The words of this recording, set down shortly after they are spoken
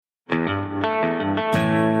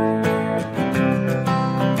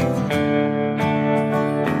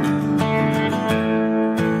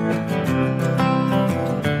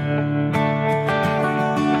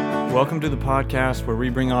Welcome to the podcast where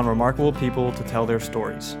we bring on remarkable people to tell their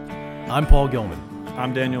stories. I'm Paul Gilman.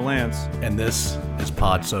 I'm Daniel Lance. And this is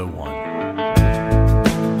Pod So One.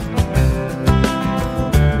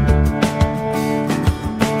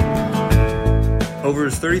 Over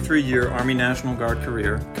his 33-year Army National Guard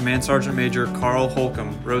career, Command Sergeant Major Carl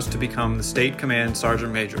Holcomb rose to become the State Command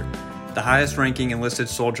Sergeant Major, the highest-ranking enlisted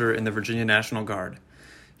soldier in the Virginia National Guard.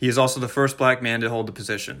 He is also the first black man to hold the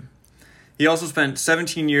position. He also spent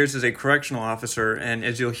 17 years as a correctional officer and,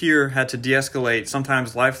 as you'll hear, had to de-escalate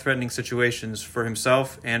sometimes life-threatening situations for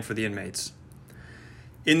himself and for the inmates.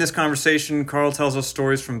 In this conversation, Carl tells us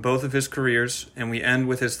stories from both of his careers, and we end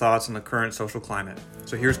with his thoughts on the current social climate.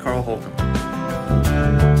 So here's Carl Holcomb.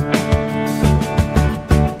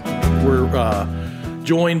 We're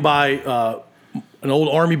joined by an old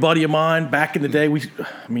Army buddy of mine. Back in the day,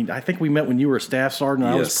 I think we met when you were a staff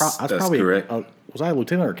sergeant. Yes, I was that's probably correct. Was I a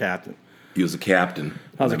lieutenant or a captain? He was a captain.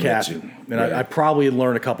 I was a when met captain, you. and Right. I probably had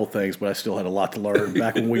learned a couple things, but I still had a lot to learn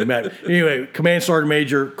back when we met. Anyway, Command Sergeant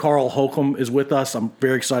Major Carl Holcomb is with us. I'm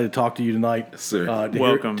very excited to talk to you tonight. Yes, sir.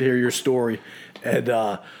 Welcome. To hear your story, and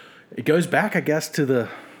it goes back, I guess, to the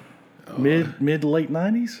mid to late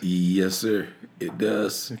 '90s. Yes, sir. It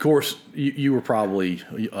does. Of course, you were probably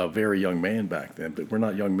a very young man back then, but we're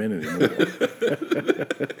not young men anymore.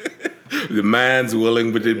 The mind's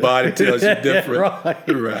willing, but the body tells you different. Right.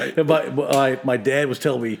 Right. But my dad was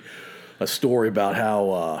telling me a story about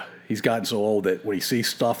how he's gotten so old that when he sees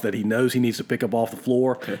stuff that he knows he needs to pick up off the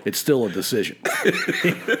floor, it's still a decision.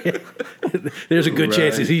 There's a good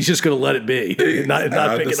chance that he's just going to let it be, not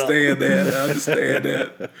I pick it up. I understand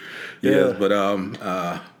that. Yes, but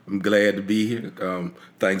I'm glad to be here.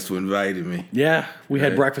 Thanks for inviting me. Yeah, we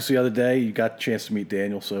had breakfast the other day. You got a chance to meet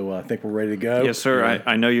Daniel, so I think we're ready to go. Yes, sir.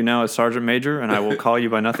 I know you now as Sergeant Major, and I will call you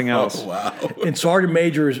by nothing else. Oh, wow. And Sergeant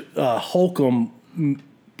Major Holcomb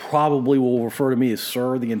probably will refer to me as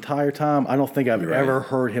sir the entire time. I don't think I've ever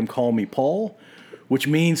heard him call me Paul, which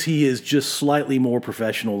means he is just slightly more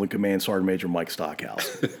professional than Command Sergeant Major Mike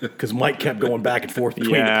Stockhouse, because Mike kept going back and forth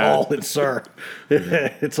between Paul and sir.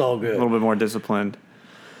 It's all good. A little bit more disciplined.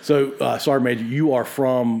 So, Sergeant Major, you are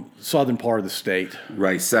from southern part of the state.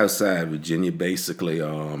 Right, Southside Virginia, basically,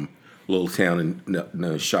 little town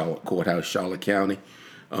in Charlotte Courthouse, Charlotte County.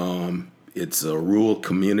 It's a rural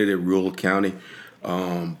community, rural county.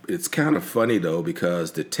 It's kind of funny though,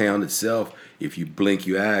 because the town itself, if you blink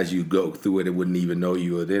your eyes, you go through it and wouldn't even know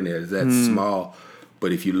you were in there. It's that small.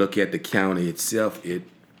 But if you look at the county itself,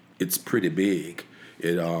 it's pretty big.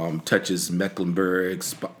 It touches Mecklenburg,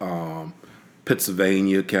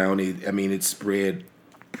 Pennsylvania County. I mean, it's spread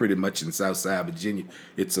pretty much in Southside Virginia.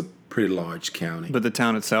 It's a pretty large county. But the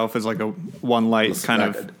town itself is like a one light It's kind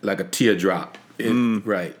like of. like a teardrop.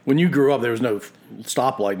 Right. When you grew up, there was no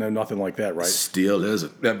stoplight, nothing like that, right? Still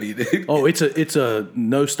isn't. I mean, Oh, it's a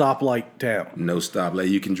no stoplight town. no stoplight.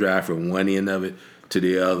 You can drive from one end of it to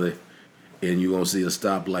the other, and you won't see a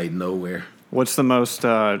stoplight nowhere. What's the most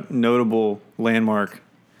notable landmark?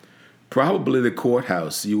 Probably the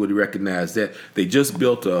courthouse. You would recognize that. They just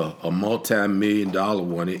built a multi-million-dollar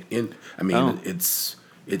one.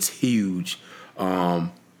 It's huge.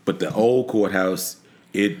 But the old courthouse,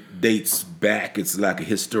 it dates back. It's like a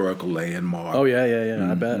historical landmark. Oh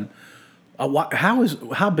yeah. I bet.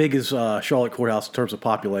 How big is Charlotte Courthouse in terms of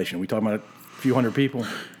population? Are we talking about a few hundred people?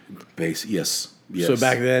 Yes. So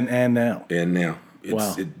back then and now. And now.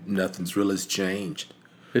 Wow. Nothing's really changed.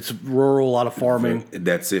 It's rural, a lot of farming.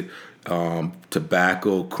 That's it.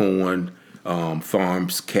 Tobacco, corn,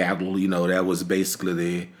 farms, cattle. That was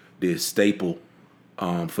basically the staple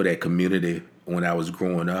for that community when I was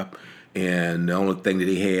growing up. And the only thing that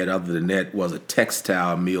they had other than that was a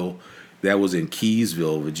textile mill that was in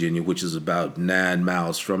Keysville, Virginia, which is about 9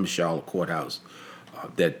 miles from Charlotte Courthouse,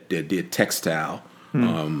 that did textile.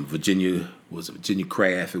 Virginia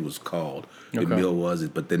Craft, it was called. The mill was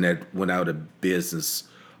it, but then that went out of business.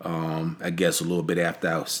 I guess a little bit after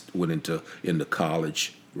I went into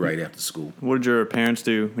college, right after school. What did your parents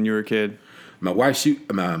do when you were a kid? My wife,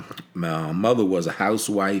 my mother was a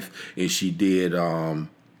housewife, and she did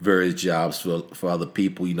various jobs for other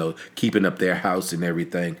people, keeping up their house and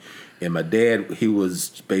everything. And my dad, he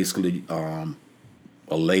was basically a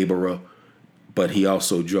laborer, but he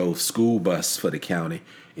also drove school bus for the county,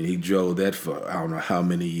 and he drove that for I don't know how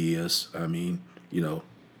many years. I mean,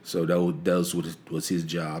 so those was his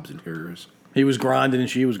jobs and hers. He was grinding and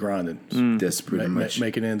she was grinding. That's pretty much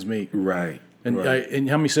making ends meet. right. And right. and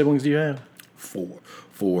how many siblings do you have?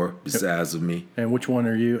 four besides of me. And which one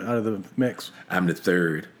are you out of the mix? I'm the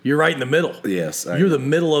third. You're right in the middle. Yes, You're the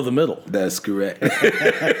middle of the middle. That's correct.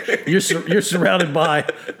 You're surrounded by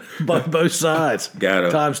both sides.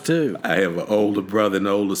 Times two. I have an older brother and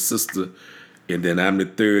older sister, and then I'm the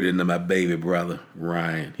third, and then my baby brother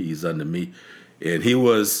Ryan. He's under me, and he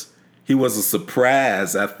was a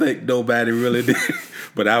surprise. I think nobody really did,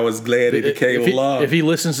 but I was glad he came along. If he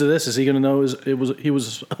listens to this, is he going to know he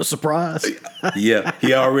was a surprise? Yeah,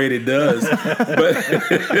 he already does.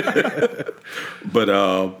 But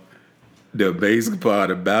the amazing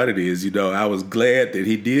part about it is, I was glad that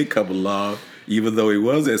he did come along, even though he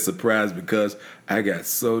was a surprise, because I got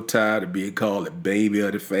so tired of being called the baby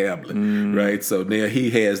of the family, right? So now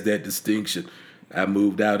he has that distinction. I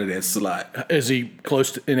moved out of that slot. Is he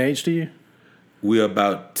close in age to you? We're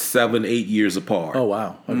about 7-8 years apart. Oh,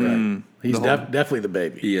 wow. Okay. He's definitely the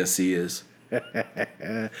baby. Yes, he is.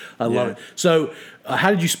 I love it. So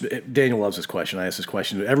how did you Daniel loves this question. I ask this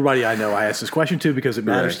question to everybody I know. I ask this question to because it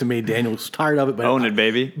matters to me. Daniel's tired of it. But Own it,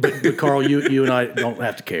 baby. But Carl, you and I don't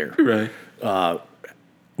have to care. Right.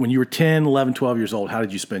 When you were 10, 11, 12 years old, how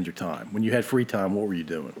did you spend your time? When you had free time, what were you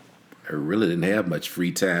doing? I really didn't have much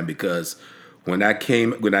free time because when I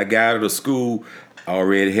got out of school, I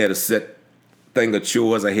already had a set thing of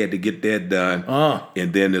chores. I had to get that done.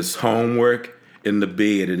 And then there's homework in the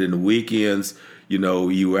bed. And in the weekends, you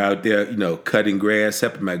were out there, cutting grass,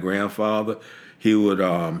 helping my grandfather. He would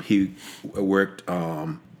he worked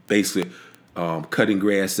basically cutting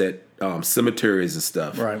grass at cemeteries and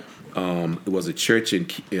stuff. Right. There was a church in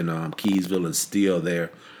Keysville and still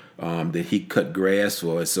there that he cut grass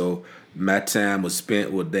for. So my time was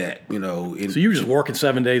spent with that, So you were just working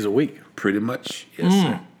 7 days a week? Pretty much, yes,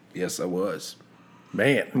 sir. Yes, I was.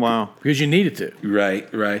 Man. Wow. Because you needed to.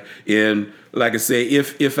 Right. And like I say,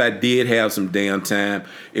 if I did have some downtime,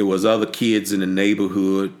 it was other kids in the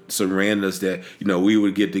neighborhood surrounding us that, we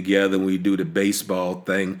would get together and we'd do the baseball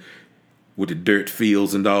thing with the dirt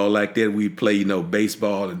fields and all like that. We'd play,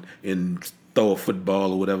 baseball and throw a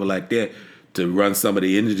football or whatever like that to run some of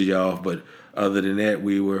the energy off. But other than that,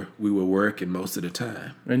 we were working most of the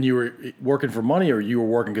time. And you were working for money, or you were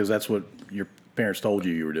working because that's what your parents told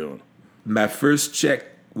you were doing? My first check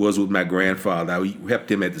was with my grandfather. I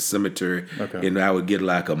helped him at the cemetery, and I would get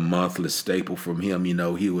like a monthly staple from him.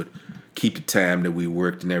 He would keep the time that we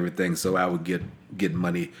worked and everything, so I would get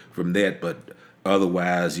money from that. But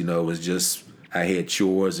otherwise, it was just I had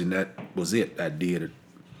chores, and that was it. I did it.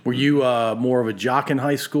 Were you more of a jock in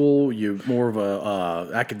high school? You more of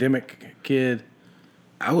a academic kid?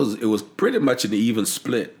 It was pretty much an even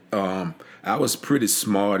split. I was pretty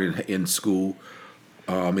smart in school.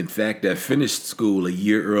 In fact, I finished school a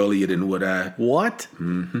year earlier than what I... What?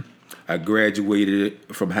 Mm-hmm. I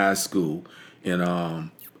graduated from high school in a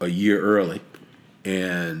year early.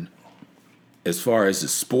 And as far as the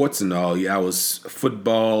sports and all, I was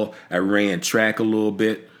football. I ran track a little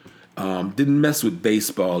bit. Didn't mess with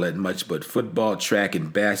baseball that much, but football, track,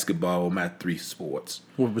 and basketball were my three sports.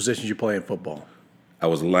 What positions you play in football? I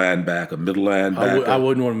was a linebacker, middle linebacker. I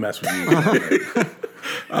wouldn't want to mess with you.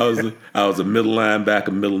 I was a middle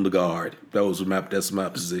linebacker, middle guard. That's my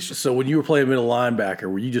position. So when you were playing middle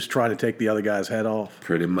linebacker, were you just trying to take the other guy's head off?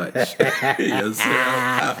 Pretty much. Yes,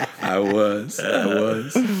 I was.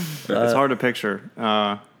 It's hard to picture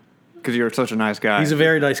because you're such a nice guy. He's a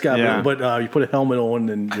very nice guy, Yeah. but you put a helmet on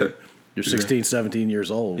and you're 16, 17 years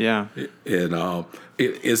old. Yeah. And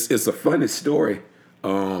it's a funny story.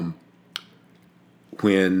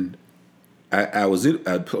 When I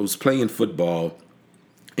was playing football,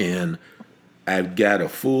 and I got a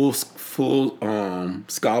full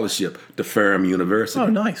scholarship to Ferrum University. Oh,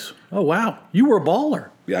 nice. Oh, wow. You were a baller.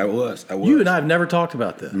 Yeah, I was. You and I have never talked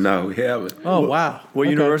about this. No, we haven't. Oh, wow. What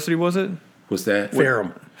university was it? What's that?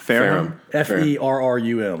 Ferrum. Ferrum.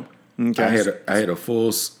 Ferrum. Okay. I had a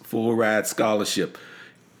full ride scholarship.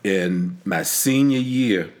 In my senior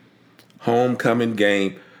year, homecoming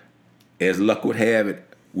game, as luck would have it,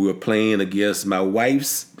 we were playing against my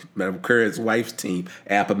current wife's team,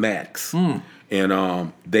 Appomattox.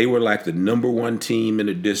 And they were like the number one team in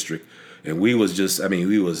the district. And we was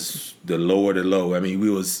the lower the low.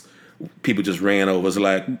 People just ran over us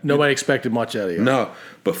like. Nobody expected much out of you. No,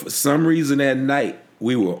 but for some reason that night,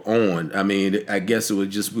 we were on. I guess we were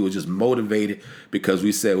just motivated because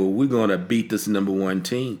we said, well, we're going to beat this number one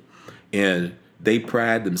team. And they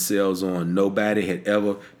pride themselves on nobody had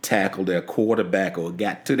ever tackled their quarterback or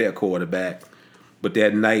got to their quarterback. But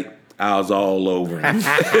that night, I was all over him.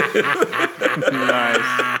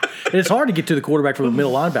 Nice. It's hard to get to the quarterback from the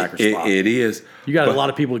middle linebacker spot. It is. You got a lot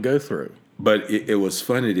of people to go through. But it was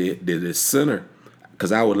funny that the center,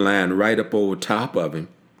 because I would line right up over top of him,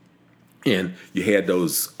 and you had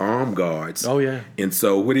those arm guards. Oh, yeah. And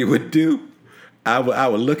so what he would do, I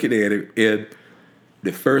would look at him, and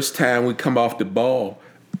the first time we come off the ball,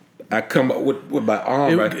 I come up with my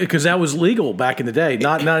arm. Because that was legal back in the day.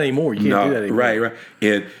 Not anymore. You can't do that anymore.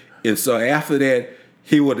 Right. And so after that,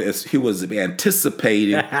 he was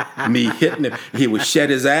anticipating me hitting him. He would shut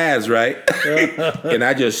his eyes, right? And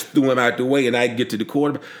I just threw him out the way, and I get to the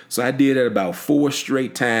quarterback. So I did it about 4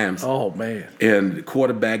 straight times. Oh, man. And the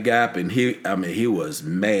quarterback got up, and he was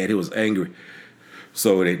mad. He was angry.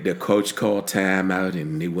 So the coach called timeout,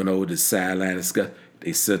 and they went over to the sideline and stuff.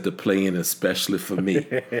 They sent the play in especially for me.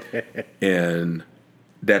 And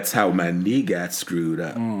that's how my knee got screwed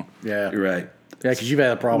up. Yeah. Right. Yeah, because you've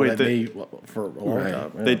had a problem with that knee for a long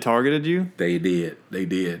time. Yeah. They targeted you? They did.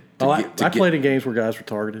 I played in games where guys were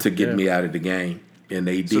targeted. To get me out of the game. And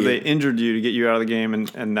they did. So they injured you to get you out of the game,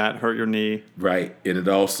 and that hurt your knee. Right. And it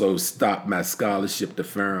also stopped my scholarship to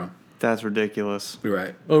Ferrum. That's ridiculous.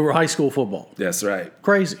 Right. Over high school football. That's right.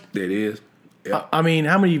 Crazy. It is. Yep. I mean,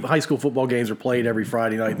 how many high school football games are played every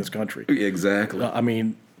Friday night in this country? Exactly. I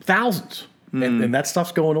mean, thousands. And that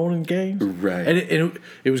stuff's going on in games. Right. And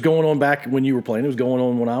it was going on back when you were playing. It was going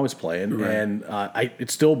on when I was playing. Right. And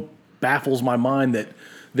it still baffles my mind that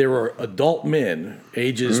there are adult men,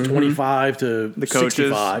 ages 25 to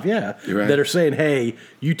 65, that are saying, hey,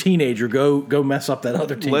 you teenager, go mess up that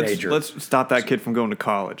other teenager. Let's stop that kid from going to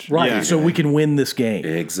college. Right, so we can win this game.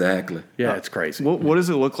 Exactly. Yeah, it's crazy. What does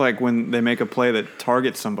it look like when they make a play that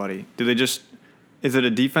targets somebody? Is it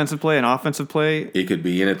a defensive play, an offensive play? It could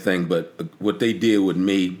be anything, but what they did with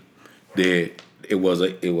me, it was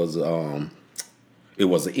an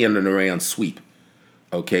in and around sweep.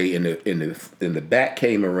 Okay, and the back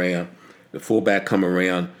came around, the fullback come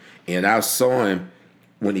around, and I saw him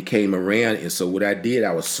when he came around, and so what I did,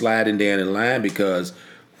 I was sliding down in line because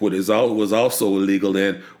what was also illegal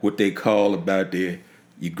then, what they call about you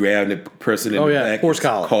grab the person in the back. Horse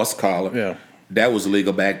collar. Horse collar. Yeah. That was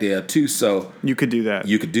legal back there too, so. You could do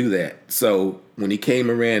that. So when he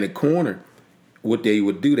came around the corner, what they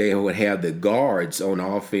would do, they would have the guards on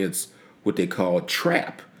offense, what they call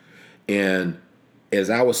trap, and as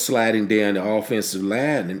I was sliding down the offensive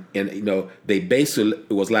line, and they basically,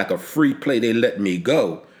 it was like a free play. They let me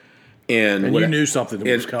go. And you knew something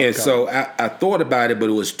was coming. And so I thought about it, but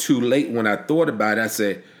it was too late. When I thought about it, I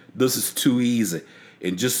said, this is too easy.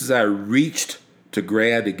 And just as I reached to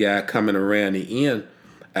grab the guy coming around the end,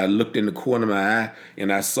 I looked in the corner of my eye,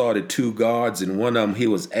 and I saw the 2 guards, and one of them, he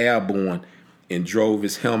was airborne and drove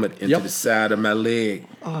his helmet into the side of my leg.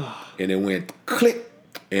 And it went click.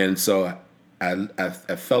 And so I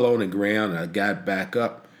fell on the ground, and I got back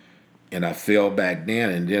up, and I fell back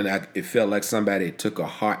down, and then it felt like somebody took a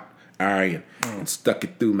hot iron and stuck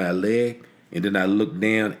it through my leg, and then I looked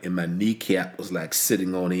down, and my kneecap was like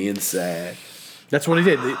sitting on the inside. That's what he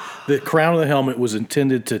did. The crown of the helmet was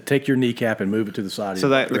intended to take your kneecap and move it to the side. So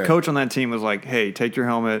that the coach on that team was like, hey, take your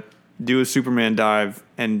helmet, do a Superman dive,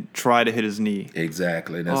 and try to hit his knee.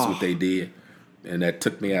 Exactly. That's what they did, and that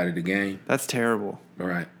took me out of the game. That's terrible. All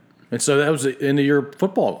right. And so that was the end of your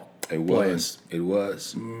football. It was. It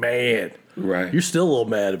was. Man. Right. You're still a little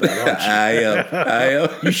mad about it, aren't you? I am.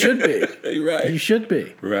 You should be. Right. You should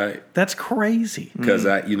be. Right. That's crazy. Because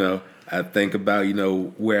I think about,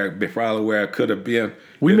 probably where I could have been.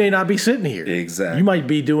 We may not be sitting here. Exactly. You might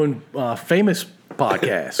be doing famous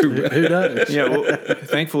podcasts. Who knows? Yeah, well,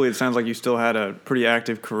 thankfully it sounds like you still had a pretty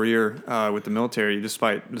active career with the military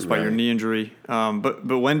despite your knee injury. But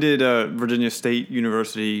when did Virginia State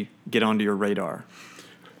University get onto your radar?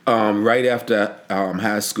 Right after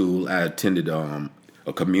high school, I attended a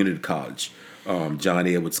community college, John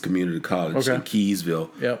Edwards Community College in Keysville.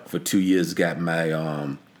 Yep. For 2 years, got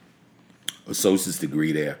my associate's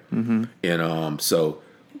degree there. Mm-hmm. And so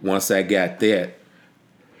once I got that,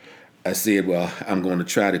 I said, well, I'm going to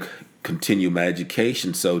try to continue my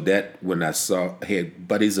education. So that when I had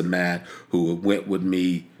buddies of mine who went with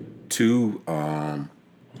me to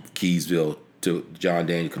Keysville, to John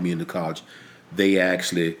Daniel Community College, they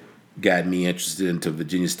actually got me interested into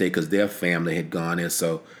Virginia State because their family had gone there.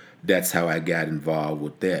 So that's how I got involved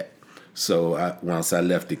with that. So once I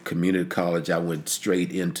left the community college, I went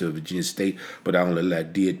straight into Virginia State, but I only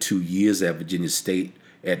did 2 years at Virginia State.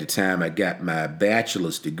 At the time, I got my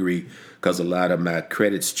bachelor's degree because a lot of my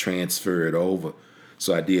credits transferred over.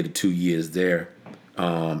 So I did 2 years there.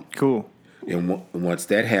 Cool. And once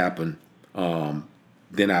that happened,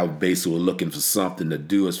 then I was basically looking for something to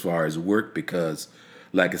do as far as work because,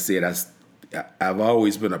 like I said, I've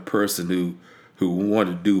always been a person who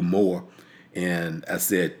wanted to do more. And I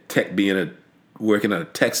said, being working at a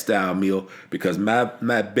textile mill because my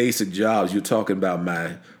basic jobs. You're talking about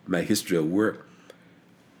my history of work.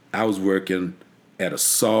 I was working at a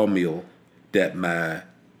sawmill that my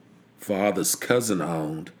father's cousin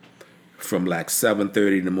owned. From like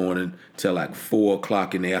 7:30 in the morning till like 4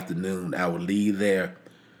 o'clock in the afternoon, I would leave there,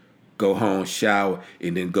 go home, shower,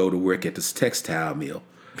 and then go to work at this textile mill.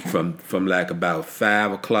 From like about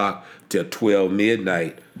 5 o'clock till 12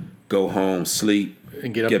 midnight, go home, sleep,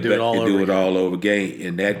 And get up and do back it all and over do it again. all over again,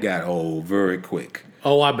 and that got old very quick.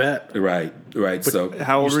 Oh, I bet. Right. So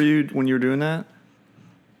How old were you when you were doing that?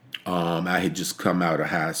 I had just come out of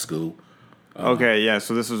high school, Okay, yeah.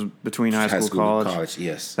 So this was between high school, and college. college.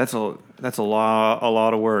 Yes. That's a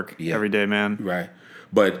lot of work every day, man. Right.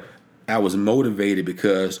 But I was motivated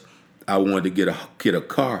because I wanted to get a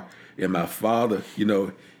car. And my father,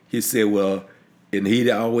 he said, well, and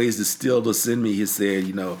he always instilled this in me. He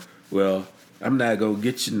said, well, I'm not going to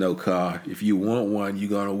get you no car. If you want one, you're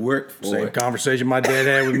going to work for Same it. conversation my dad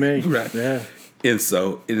had with me. Right. Yeah. And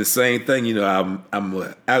so, in the same thing, I'm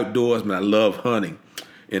an outdoorsman. I love hunting.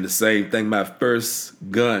 And the same thing, my first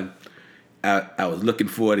gun, I was looking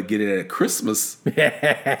forward to get it at Christmas.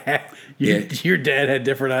 Your dad had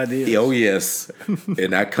different ideas. Oh, yes.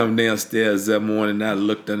 And I come downstairs that morning, and I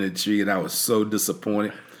looked under the tree, and I was so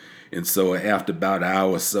disappointed. And so after about an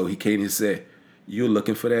hour or so, he came and said, "You're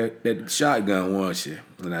looking for that shotgun, weren't you?"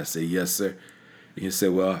 And I said, "Yes, sir." And he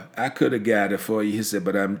said, "Well, I could have got it for you." He said,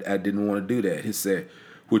 "But I didn't want to do that." He said,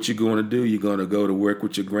 "What you going to do? You're going to go to work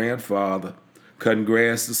with your grandfather, cutting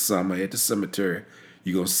grass this summer at the cemetery.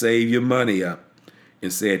 You're going to save your money up.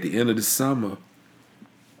 And say at the end of the summer,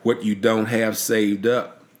 what you don't have saved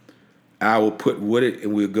up, I will put with it,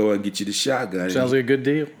 and we'll go and get you the shotgun." Sounds like a good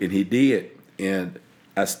deal. And he did. And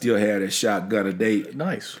I still have that shotgun today.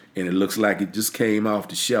 Nice. And it looks like it just came off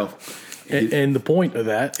the shelf. And the point of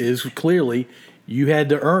that is clearly you had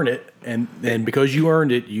to earn it, and because you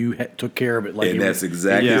earned it, you took care of it. Like And that's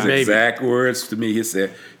exactly Yeah. his baby. exact words to me. He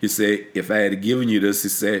said, if I had given you this, he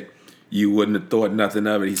said, you wouldn't have thought nothing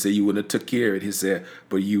of it. He said, you wouldn't have took care of it. He said,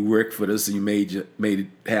 but you worked for this and you made it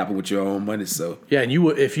happen with your own money. So Yeah, and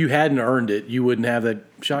if you hadn't earned it, you wouldn't have that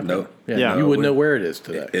shotgun. No. Yeah. You No, wouldn't know where it is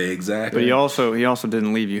today. exactly. But he also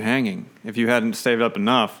didn't leave you hanging. If you hadn't saved up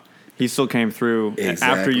enough, he still came through after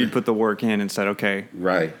Exactly. you'd put the work in and said, "Okay,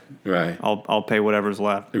 Right. I'll pay whatever's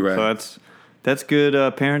left." Right. So that's good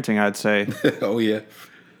parenting, I'd say. Oh, yeah.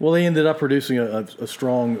 Well, they ended up producing a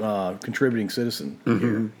strong contributing citizen.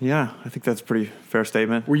 Mm-hmm. Yeah, I think that's a pretty fair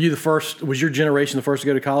statement. Were you the first? Was your generation the first to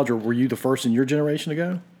go to college, or were you the first in your generation to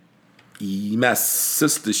go? My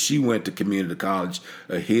sister, she went to community college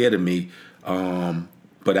ahead of me,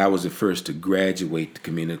 but I was the first to graduate to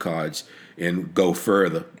community college and go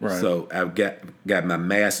further. Right. So I've got my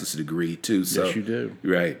master's degree too. So Yes, you do.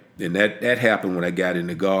 Right, and that happened when I got in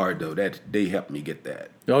the Guard, though. That they helped me get that.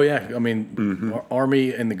 Oh yeah, I mean,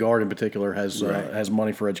 Army and the Guard in particular has Right. has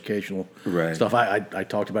money for educational Right. stuff. I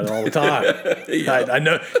talked about it all the time. I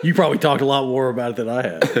know you probably talked a lot more about it than I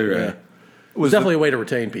have. Right. Yeah. It was definitely a way to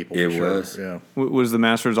retain people. It for sure. was. Yeah. Was the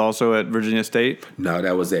master's also at Virginia State? No,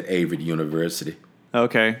 that was at Averett University.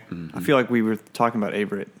 Okay. Mm-hmm. I feel like we were talking about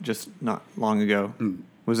Averett just not long ago.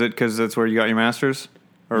 Was it because that's where you got your master's?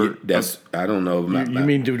 Or Mm. Yeah, that's I don't know. You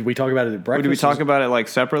mean did we talk about it at breakfast? did we talk about it like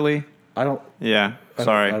separately? I don't. Yeah.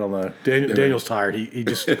 Sorry. I don't know. Daniel's tired. He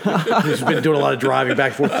just he's been doing a lot of driving back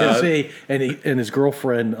and forth to Tennessee, and his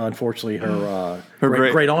girlfriend, unfortunately, her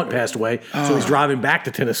great aunt passed away, so he's driving back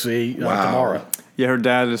to Tennessee Wow. tomorrow. Yeah, her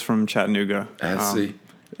dad is from Chattanooga. I see.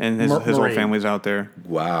 And his whole Marine. family's out there.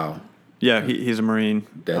 Wow. Yeah, he's a Marine.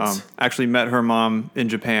 That's- Actually met her mom in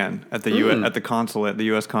Japan at the at the consulate, the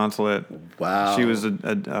U.S. consulate. Wow. She was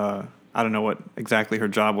I don't know what exactly her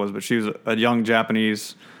job was, but she was a young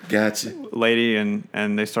Japanese Gotcha. lady,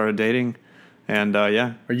 and they started dating. And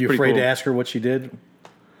yeah, Are you pretty afraid cool. to ask her what she did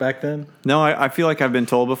back then? No, I feel like I've been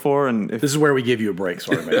told before, and This is where we give you a break.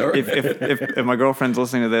 Sorry, man. if my girlfriend's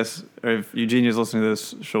listening to this, or if Eugenia's listening to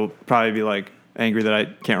this, she'll probably be like angry that I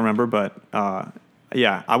can't remember. But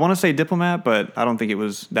yeah, I want to say diplomat, but I don't think it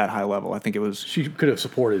was that high level. I think it was She could have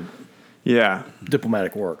supported yeah,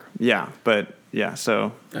 work. yeah, but yeah.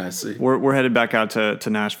 So I see. we're headed back out to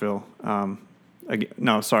Nashville.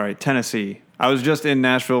 Tennessee. I was just in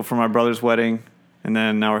Nashville for my brother's wedding, and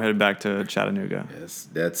then now we're headed back to Chattanooga. Yes,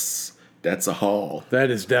 that's a haul.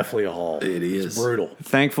 That is definitely a haul. It is. It's brutal.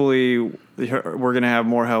 Thankfully, we're gonna have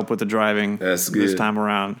more help with the driving That's this good. time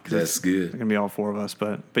around. 'Cause That's good. It's gonna be all four of us,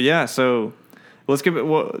 but yeah. So let's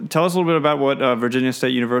tell us a little bit about what Virginia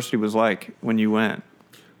State University was like when you went.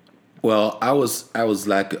 Well, I was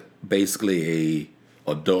like basically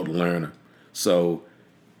a adult learner. So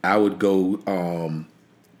I would go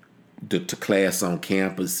to class on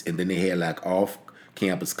campus, and then they had like off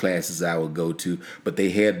campus classes I would go to, but they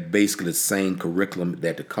had basically the same curriculum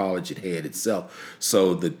that the college had itself.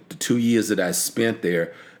 So the 2 years that I spent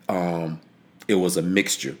there, it was a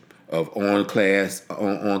mixture of on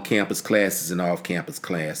campus classes and off campus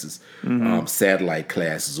classes, satellite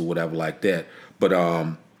classes or whatever like that. But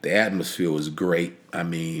the atmosphere was great. I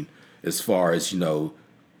mean, as far as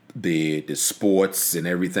the sports and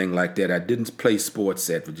everything like that. I didn't play sports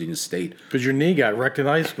at Virginia State because your knee got wrecked in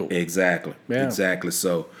high school. Exactly. Yeah. Exactly.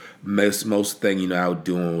 So most thing I was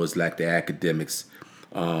doing was like the academics.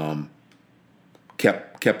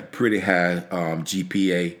 Kept a pretty high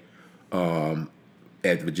GPA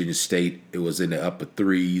at Virginia State. It was in the upper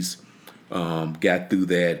threes. Got through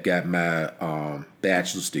that. Got my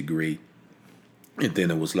bachelor's degree, and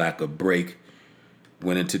then it was like a break.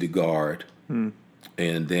 Went into the Guard.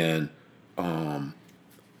 And then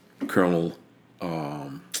Colonel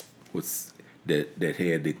that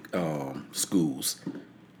had the schools,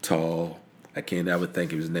 tall. I can't ever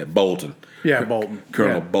think of his name. Bolton. Yeah, Bolton.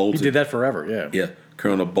 Colonel Bolton. He did that forever. Yeah. Yeah,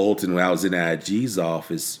 Colonel Bolton. When I was in IG's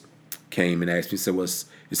office, came and asked me.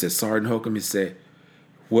 He said, Sergeant Holcomb. He said,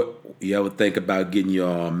 "What you ever think about getting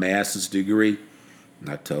your master's degree?" And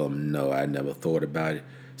I told him, "No, I never thought about it."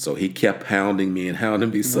 So he kept hounding me.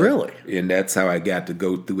 So, really? And that's how I got to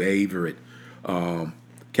go through Averett.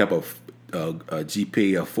 Kept a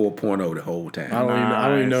GPA of 4.0 the whole time. I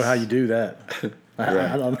don't even know how you do that.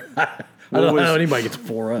 I don't know how anybody gets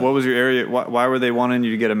 4.0. What was your area? Why were they wanting you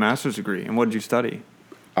to get a master's degree? And what did you study?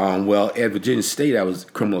 Well, at Virginia State, I was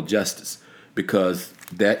criminal justice because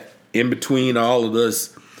that in between all of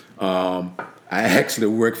this, I actually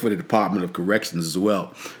worked for the Department of Corrections as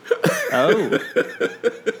well. Oh.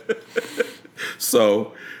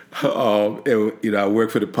 So, I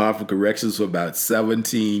worked for the Department of Corrections for about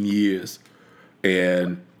 17 years.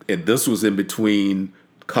 And this was in between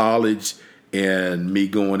college and me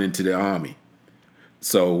going into the Army.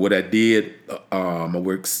 So what I did, I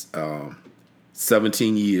worked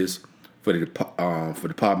 17 years for the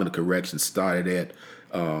Department of Corrections. Started at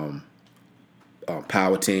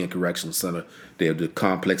Powhatan Correctional Center. The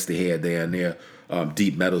complex they had down there,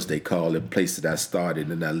 Deep Meadows they call it, place that I started.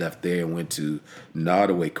 And then I left there and went to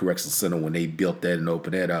Nottoway Correctional Center when they built that and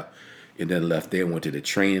opened that up. And then left there and went to the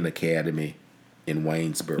training academy in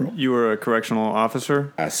Waynesboro. You were a correctional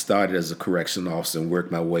officer? I started as a correctional officer and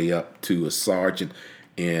worked my way up to a sergeant.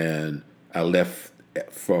 And I left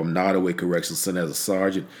from Nottoway Correctional Center as a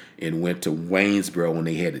sergeant and went to Waynesboro when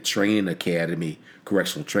they had the training academy,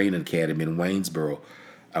 correctional training academy in Waynesboro.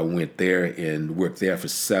 I went there and worked there for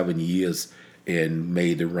 7 years and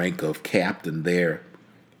made the rank of captain there.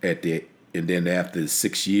 And then after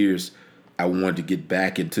 6 years, I wanted to get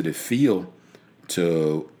back into the field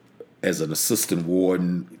as an assistant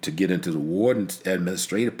warden to get into the warden's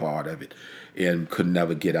administrative part of it, and could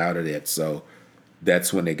never get out of that. So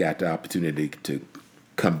that's when they got the opportunity to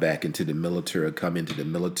come back into the military,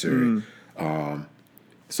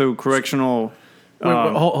 So correctional. Wait,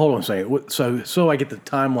 hold on a second. So I get the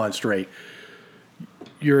timeline straight.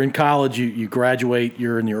 You're in college. You graduate.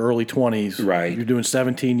 You're in your early 20s. Right. You're doing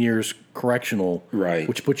 17 years correctional. Right.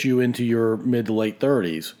 Which puts you into your mid to late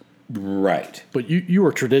 30s. Right. But you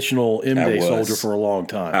were a traditional M-Day was. soldier for a long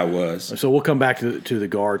time. I was. So we'll come back to the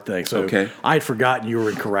Guard thing. So Okay. I had forgotten you were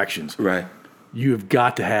in corrections. Right. You have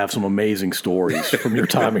got to have some amazing stories from your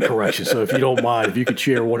time in corrections. So if you don't mind, if you could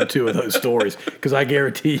share one or two of those stories, because I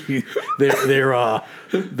guarantee you,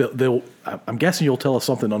 I'm guessing you'll tell us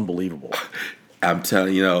something unbelievable. I'm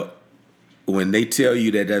telling you, when they tell you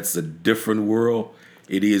that that's a different world,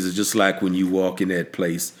 it is. It's just like when you walk in that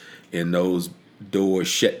place and those doors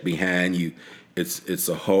shut behind you. It's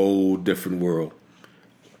a whole different world.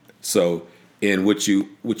 So, and what you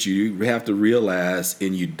have to realize,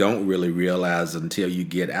 and you don't really realize until you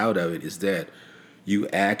get out of it, is that you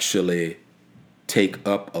actually take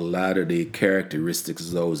up a lot of the characteristics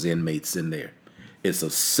of those inmates in there. It's a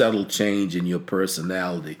subtle change in your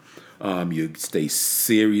personality. You stay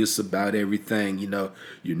serious about everything. You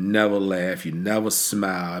never laugh, you never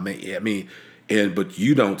smile. But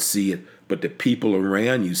you don't see it, but the people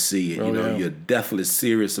around you see it. Yeah. You're definitely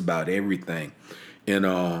serious about everything. And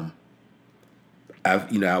I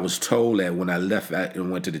was told that when I left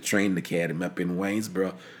and went to the training academy up in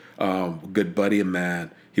Waynesboro, a good buddy of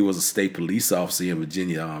mine, he was a state police officer in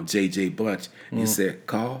Virginia, J.J. Bunch. He said,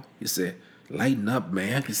 "Carl," he said, "lighten up,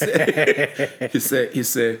 man." He said, he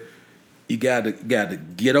said, "You gotta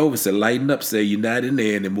get over." He said, "Lighten up." Say you're not in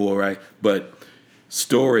there anymore, right? But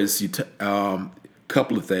stories,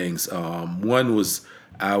 couple of things. One was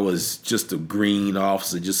I was just a green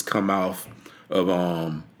officer, just come off of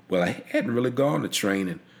well, I hadn't really gone to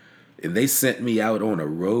training, and they sent me out on a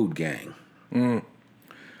road gang. And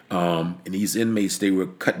these inmates, they were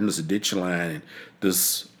cutting this ditch line, and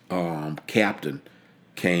this captain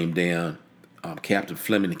came down. Captain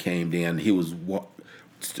Fleming came down. He was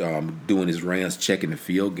doing his rounds, checking the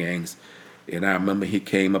field gangs, and I remember he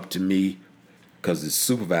came up to me because the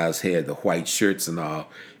supervisors had the white shirts and all,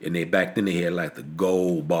 and back then they had like the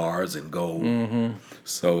gold bars and gold. Mm-hmm.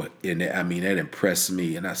 So, that impressed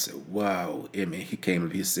me, and I said, "Wow!" He came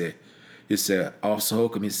up. He said, "Officer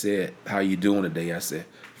Holcomb," he said, "How you doing today?" I said,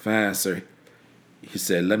 "Fine, sir." He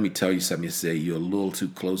said, "Let me tell you something." He said, "You're a little too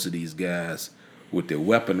close to these guys with their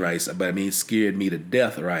weapon rights." But it scared me to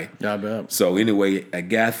death, right? I bet. So anyway, I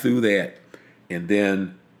got through that, and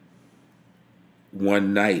then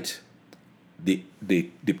one night, the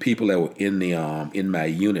people that were in my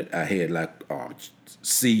unit, I had like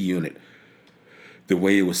C unit. The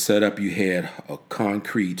way it was set up, you had a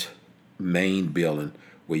concrete main building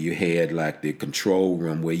where you had like the control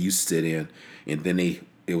room where you sit in, and then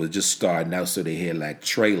it was just starting out, so they had like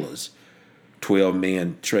trailers,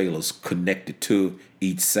 12-man trailers connected to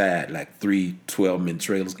each side, like 3 12-man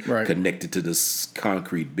trailers connected to this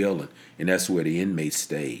concrete building, and that's where the inmates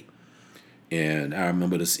stayed. And I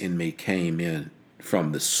remember this inmate came in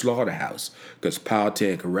from the slaughterhouse, because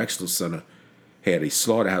Powhatan Correctional Center had a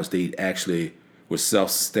slaughterhouse. They actually were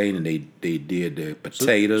self-sustaining. They did the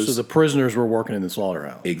potatoes. So the prisoners were working in the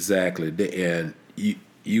slaughterhouse. Exactly. And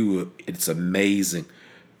it's amazing,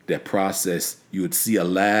 that process. You would see a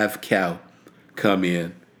live cow come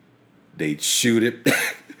in, they'd shoot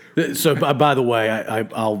it. So, by the way,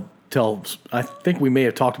 I'll tell. I think we may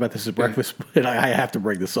have talked about this at breakfast, but I have to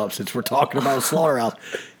bring this up since we're talking about a slaughterhouse.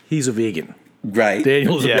 He's a vegan. Right.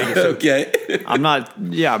 Daniel's a vegan. Okay. I'm not.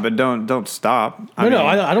 Yeah, but don't stop. I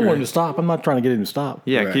don't want him to stop. I'm not trying to get him to stop.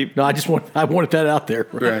 Yeah, right. No, I wanted that out there.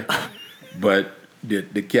 Right. But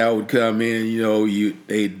the cow would come in,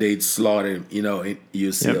 they'd slaughter him, and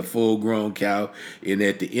you see a full-grown cow, and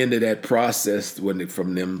at the end of that process,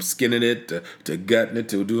 from them skinning it to gutting it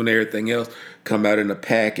to doing everything else, come out in a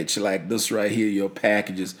package like this right here, your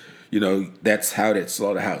packages. That's how that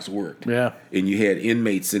slaughterhouse worked. Yeah. And you had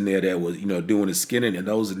inmates in there that was, doing the skinning, and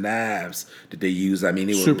those knives that they used, they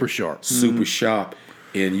were super sharp. Super sharp.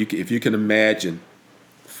 And if you can imagine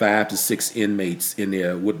 5 to 6 inmates in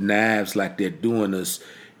there with knives like they're doing this,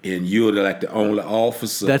 and you're like the only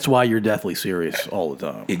officer. That's why you're deathly serious all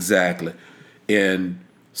the time. Exactly. And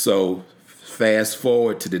so fast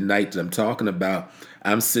forward to the night that I'm talking about,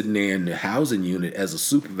 I'm sitting there in the housing unit as a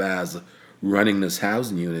supervisor, running this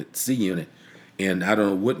housing unit, C unit, and I don't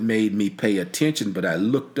know what made me pay attention, but I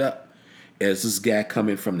looked up as this guy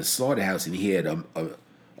coming from the slaughterhouse, and he had a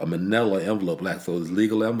manila envelope, like those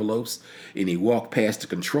legal envelopes, and he walked past the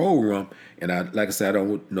control room, and like I said, I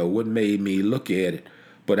don't know what made me look at it,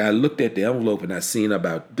 but I looked at the envelope, and I seen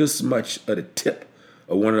about this much of the tip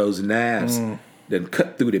of one of those knives then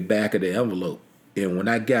cut through the back of the envelope. And when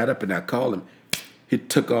I got up and I called him, he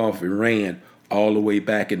took off and ran all the way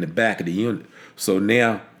back in the back of the unit. So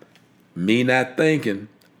now, me not thinking,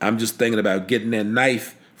 I'm just thinking about getting that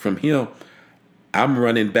knife from him. I'm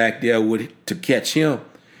running back there to catch him.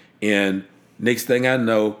 And next thing I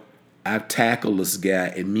know, I've tackled this guy,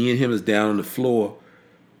 and me and him is down on the floor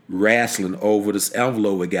wrestling over this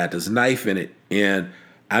envelope. It got this knife in it. And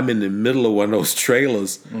I'm in the middle of one of those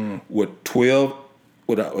trailers with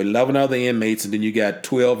 11 other inmates, and then you got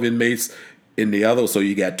 12 inmates in the other, so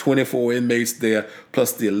you got 24 inmates there,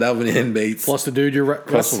 plus the 11 inmates. Plus the dude you're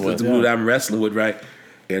wrestling with. Plus the dude I'm wrestling with, right?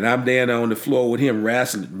 And I'm down on the floor with him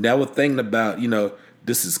wrestling. Never thinking about,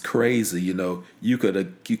 this is crazy, you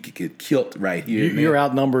could get killed right here. You're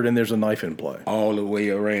outnumbered and there's a knife in play. All the way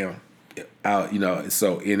around.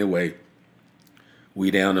 So anyway,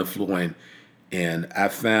 we down the floor, and I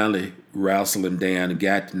finally wrestled him down and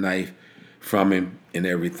got the knife from him and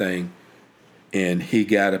everything. And he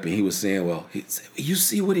got up and he was saying, he said, "You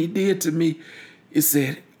see what he did to me?" He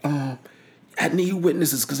said, "I need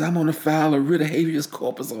witnesses because I'm going to file a writ of habeas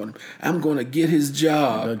corpus on him. I'm going to get his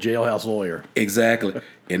job." A jailhouse lawyer. Exactly.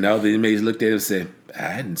 And all the inmates looked at him and said,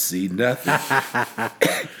 "I didn't see nothing."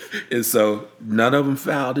 And so none of them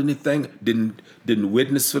filed anything, didn't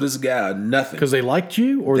witness for this guy or nothing. Because they liked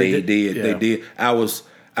you? Or They did. Yeah. They did. I was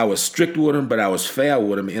strict with him, but I was fair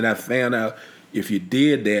with him. And I found out if you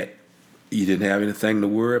did that, you didn't have anything to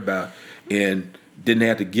worry about, and didn't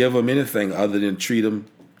have to give them anything other than treat them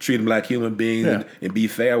like human beings and be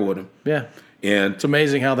fair with them. Yeah. And It's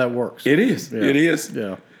amazing how that works. it is. Yeah. It is.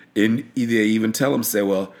 Yeah. And they even tell them, say,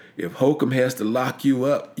 well, if Holcomb has to lock you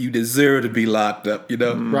up, you deserve to be locked up, you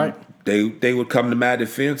know? Right. They would come to my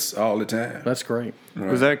defense all the time. That's great.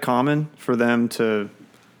 Was that common for them to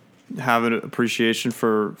have an appreciation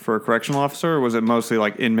for a correctional officer, or was it mostly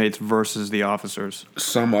like inmates versus the officers?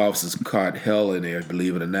 Some officers caught hell in there,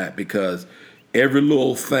 believe it or not, because every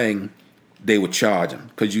little thing they would charge them.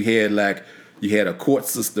 Because you had a court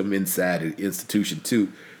system inside the institution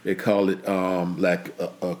too. They call it like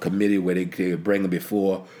a committee where they could bring them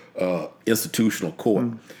before institutional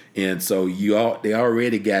court, and so they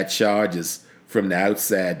already got charges from the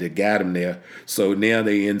outside that got them there. So now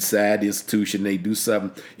they inside the institution, they do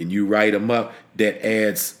something, and you write them up. That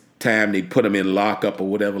adds time. They put them in lockup or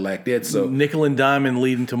whatever like that. So nickel and diamond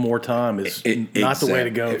leading to more time is not the way to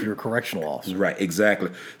go if you're a correctional officer. Right,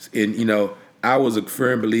 exactly. And I was a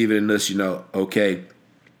firm believer in this. Okay,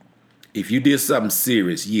 if you did something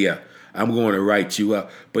serious, yeah, I'm going to write you up.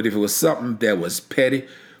 But if it was something that was petty,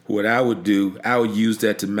 what I would do, I would use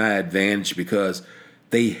that to my advantage, because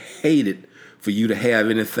they hated for you to have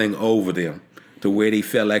anything over them to where they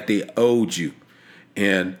felt like they owed you.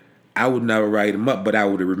 And I would never write them up, but I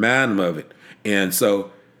would remind them of it. And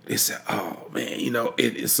so they said, oh,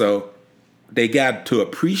 man, so they got to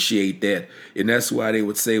appreciate that. And that's why they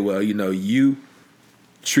would say, well, you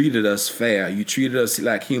treated us fair. You treated us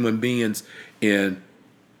like human beings. And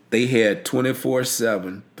they had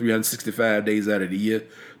 24/7, 365 days out of the year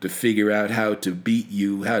to figure out how to beat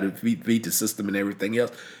you, how to beat the system and everything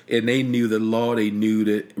else. And they knew the law, they knew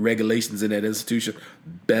the regulations in that institution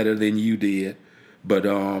better than you did. But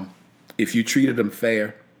if you treated them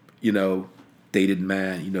fair, they didn't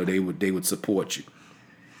mind. They would support you.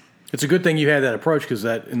 It's a good thing you had that approach, because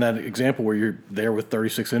in that example where you're there with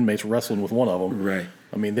 36 inmates wrestling with one of them, right?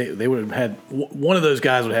 I mean, they would have had one of those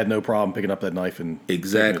guys would have had no problem picking up that knife and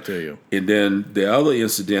taking it to you. And then the other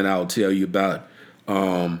incident I'll tell you about,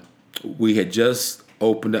 we had just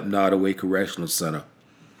opened up Nottoway Correctional Center,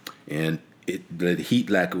 and the heat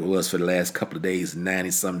like it was for the last couple of days,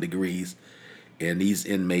 90-some degrees, and these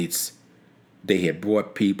inmates, they had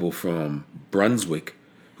brought people from Brunswick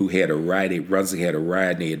who had a ride. Brunswick had a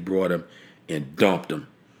ride, and they had brought them and dumped them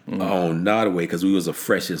on Nottoway, because we was a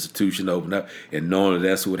fresh institution opened up, and normally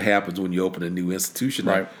that's what happens when you open a new institution.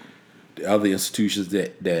 Right. The other institutions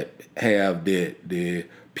that have the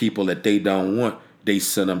people that they don't want, they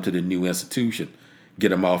send them to the new institution, get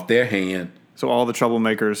them off their hand. So all the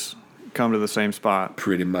troublemakers come to the same spot.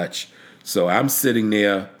 Pretty much. So I'm sitting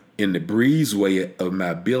there in the breezeway of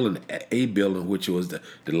my building, a building, which was the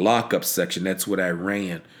lockup section. That's what I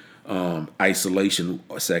ran, isolation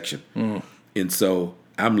section. And so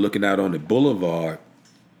I'm looking out on the boulevard,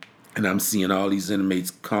 and I'm seeing all these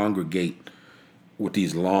inmates congregate with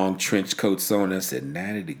these long trench coats on. I said,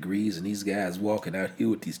 90 degrees, and these guys walking out here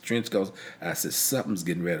with these trench coats. I said, something's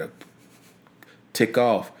getting ready to tick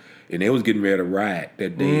off. And they was getting ready to riot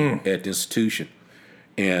that day at the institution.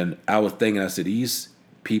 And I was thinking, I said, these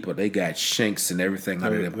people, they got shanks and everything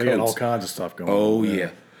under them coats. They got all kinds of stuff going on. Oh,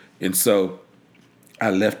 yeah. And so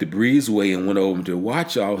I left the breezeway and went over to the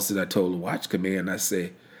watch office, and I told the watch command, I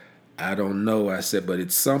said, I don't know. I said, but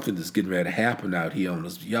it's something that's getting ready to happen out here on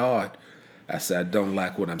this yard. I said, I don't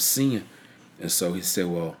like what I'm seeing. And so he said,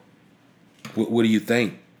 well, what do you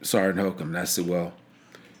think, Sergeant Holcomb? And I said, well,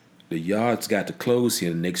 the yard's got to close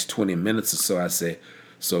here in the next 20 minutes or so. I said,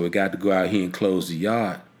 so we got to go out here and close the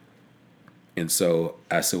yard. And so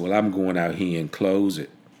I said, well, I'm going out here and close it.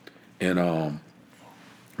 And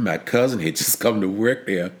my cousin had just come to work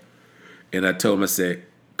there. And I told him, I said,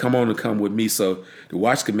 come on and come with me. So the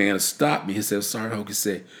watch commander stopped me. He said, Sergeant Holcomb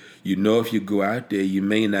said, if you go out there, you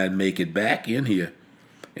may not make it back in here.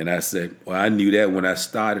 And I said, well, I knew that when I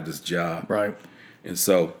started this job. Right. And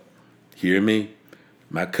so, hear me,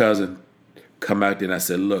 my cousin come out there, and I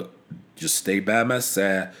said, look, just stay by my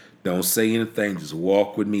side. Don't say anything. Just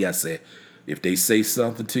walk with me. I said, if they say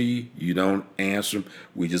something to you, you don't answer them.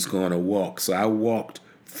 We're just going to walk. So I walked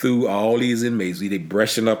through all these inmates. They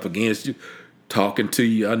brushing up against you, talking to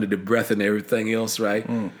you under the breath and everything else, right?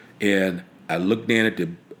 And I looked down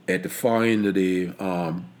at the far end of the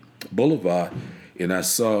boulevard, and I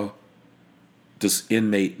saw this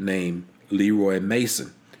inmate named Leroy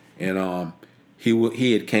Mason. And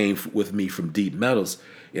he had came with me from Deep Meadows,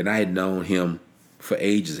 and I had known him for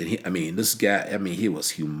ages. And this guy, he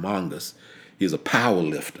was humongous. He was a power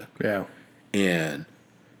lifter. Yeah. And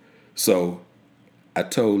so I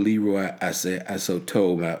told Leroy,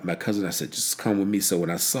 told my cousin, I said, just come with me. So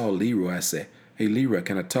when I saw Leroy, I said, hey, Leroy,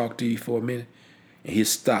 can I talk to you for a minute? And he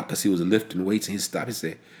stopped because he was lifting weights, and he stopped. He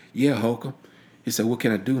said, yeah, Holcomb. He said, what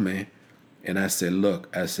can I do, man? And I said,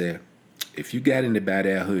 look, if you got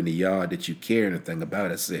anybody out here in the yard that you care anything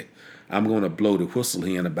about, I said, I'm going to blow the whistle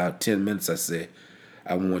here in about 10 minutes. I said,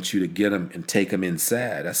 I want you to get them and take them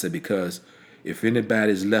inside. I said, because if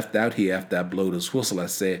anybody's left out here after I blow this whistle, I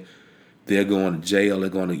said, they're going to jail. They're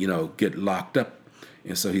going to, get locked up.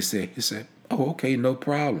 And so he said, oh, okay, no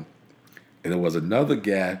problem. And there was another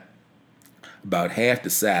guy about half the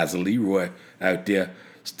size of Leroy out there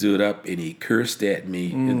stood up and he cursed at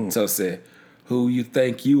me and so said, who you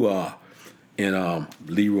think you are? And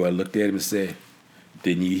Leroy looked at him and said,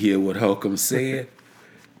 didn't you hear what Holcomb said?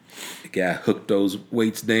 The guy hooked those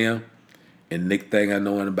weights down, and next thing I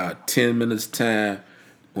know, in about 10 minutes' time,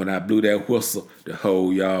 when I blew that whistle, the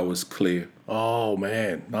whole yard was clear. Oh,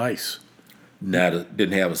 man. Nice.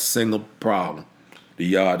 Didn't have a single problem. The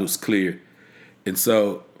yard was clear. And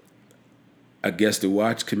so I guess the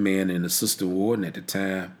watch commander and the assistant warden at the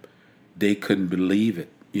time, they couldn't believe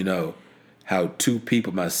it, how two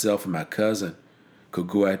people, myself and my cousin, could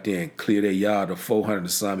go out there and clear their yard of 400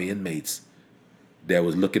 and some inmates that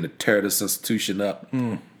was looking to tear this institution up.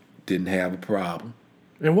 Didn't have a problem.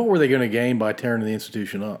 And what were they going to gain by tearing the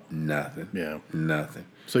institution up? Nothing. Yeah. Nothing.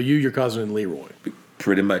 So you, your cousin, and Leroy.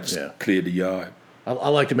 Pretty much cleared the yard. I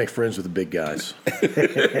like to make friends with the big guys.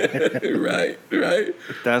 Right.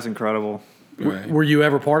 That's incredible. Right. Were you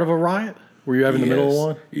ever part of a riot? Were you ever in the middle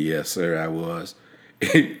of one? Yes, sir, I was.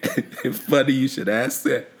 Funny you should ask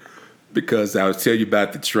that, because I was telling you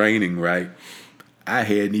about the training, right? I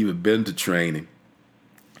hadn't even been to training.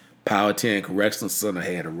 Powhatan Correctional Center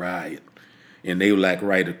had a riot, and they were like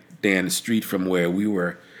right down the street from where we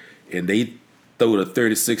were, and they threw the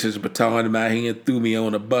 36-inch baton in my hand, threw me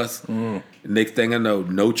on a bus. Next thing I know,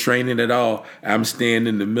 no training at all. I'm standing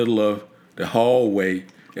in the middle of the hallway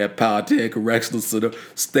at Powhatan Correctional Center.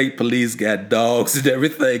 State police got dogs and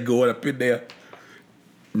everything going up in there.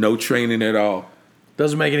 No training at all.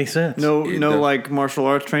 Doesn't make any sense. No, like martial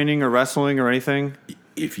arts training or wrestling or anything.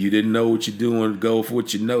 If you didn't know what you're doing, go for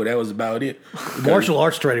what you know. That was about it. Martial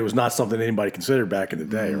arts training was not something anybody considered back in the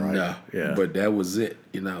day, right? No, Yeah. but that was it,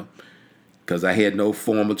 because I had no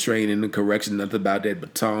formal training in correction, nothing about that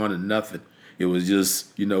baton and nothing. It was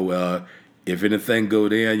just, if anything go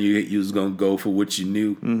down, you was going to go for what you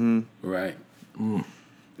knew. Right.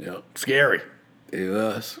 Yep. Scary. It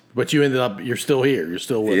was. But you ended up, you're still here. You're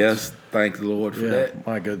still with us. Yes, thank the Lord for that.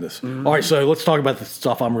 My goodness. All right, so let's talk about the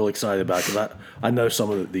stuff I'm really excited about, because I know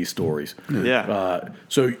some of these stories. Yeah.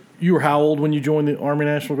 So you were how old when you joined the Army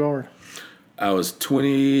National Guard? I was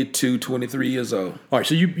 22, 23 years old. All right,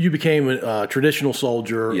 so you became a traditional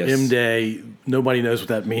soldier, Yes. M-Day. Nobody knows what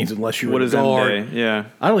that means unless you're What in is the Guard. M-Day? Yeah.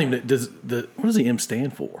 I don't even know. What does the M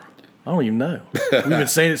stand for? I don't even know. We've been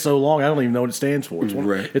saying it so long, I don't even know what it stands for.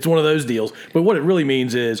 It's one of those deals. But what it really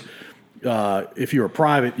means is, if you're a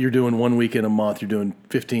private, you're doing 1 weekend a month. You're doing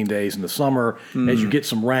 15 days in the summer. As you get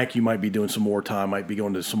some rank, you might be doing some more time, might be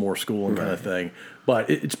going to some more schooling kind of thing. But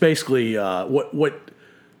it's basically what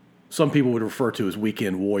some people would refer to as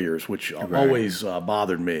weekend warriors, which always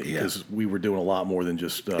bothered me because we were doing a lot more than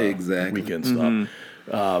just weekend stuff.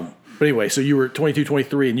 But anyway, so you were 22,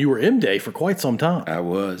 23, and you were M-Day for quite some time. I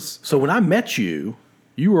was. So when I met you,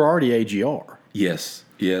 you were already AGR. Yes.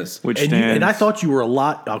 Which And, stands. and I thought you were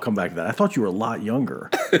I'll come back to that. I thought you were a lot younger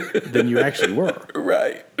than you actually were.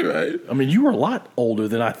 Right. I mean, you were a lot older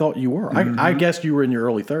than I thought you were. I guessed you were in your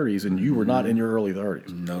early 30s, and you were not in your early 30s.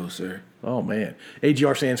 No, sir. Oh, man.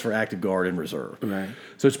 AGR stands for Active Guard and Reserve. Right.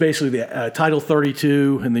 So it's basically the Title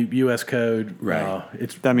 32 in the U.S. Code. Right.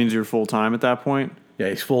 That means you're full time at that point. Yeah,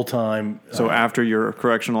 it's full-time. So after your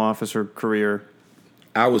correctional officer career,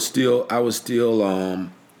 I was still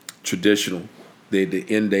traditional. The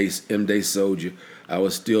M-Day soldier. I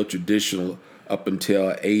was still traditional up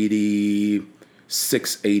until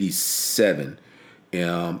 86, 87.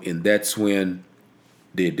 And that's when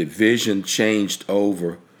the division changed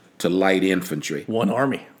over to light infantry. One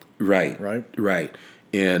Army. Right.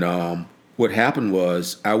 And what happened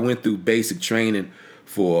was I went through basic training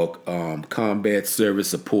for Combat Service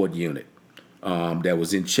Support Unit that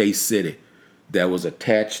was in Chase City, that was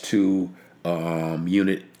attached to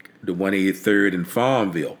unit the 183rd in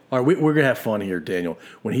Farmville. All right, we're going to have fun here, Daniel.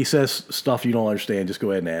 When he says stuff you don't understand, just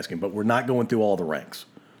go ahead and ask him. But we're not going through all the ranks.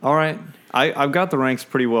 all right. I've got the ranks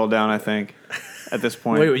pretty well down, I think, at this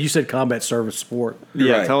point. Wait, you said Combat Service Support.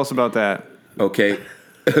 Yeah, Right. tell us about that. Okay.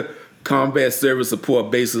 Combat Service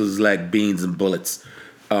Support basically is like beans and bullets.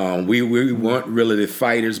 We weren't really the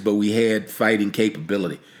fighters, but we had fighting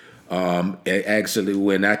capability. Actually,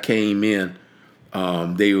 when I came in,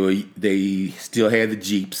 they still had the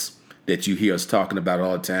Jeeps that you hear us talking about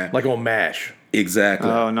all the time. Like on MASH. Exactly.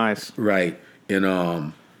 Oh, nice. Right.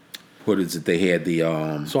 And what is it? They had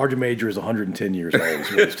the Sergeant Major is 110 years old.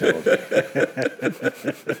 Is what he's telling me.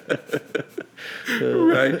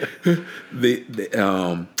 right.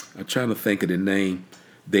 I'm trying to think of the name.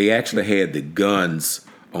 They actually had the guns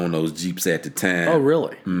on those Jeeps at the time. Oh,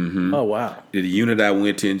 really? Mm-hmm. Oh, wow. The unit I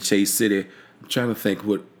went to in Chase City, I'm trying to think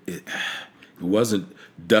what it wasn't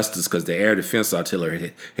Dusters because the air defense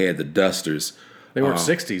artillery had the Dusters. They weren't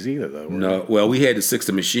 60s either, though. No, well, we had the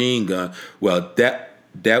 60 machine gun. Well, that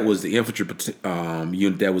was the infantry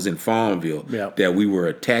unit that was in Farmville that we were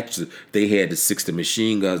attached to. They had the 60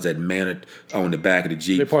 machine guns that mounted on the back of the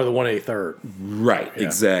Jeep. They're part of the 183rd. Right, yeah.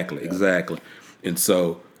 Exactly. And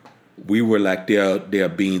so we were like their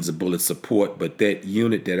beans of bullet support, but that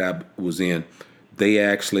unit that I was in, they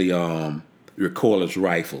actually recoilless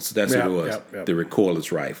rifles. That's what it was. The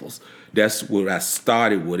recoilless rifles. That's what I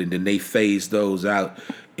started with, and then they phased those out,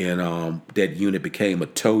 and that unit became a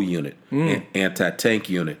tow unit, an anti-tank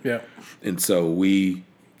unit. Yeah. And so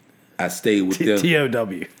I stayed with them.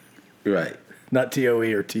 TOW. Right. Not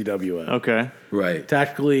TOE or TWO. Okay. Right.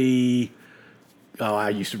 Tactically, I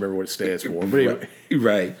used to remember what it stands for. But anyway,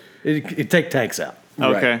 right. It take tanks out.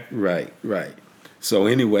 Okay. Right. So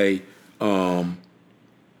anyway, I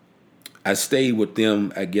stayed with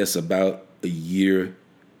them, I guess, about a year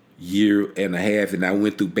and a half, and I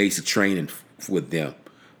went through basic training with them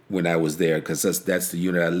when I was there because that's the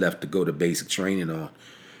unit I left to go to basic training on.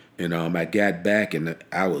 And I got back and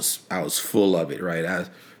I was full of it, right?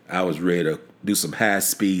 I was ready to do some high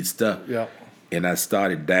speed stuff. Yeah. And I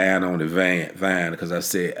started down on the van because I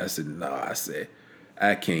said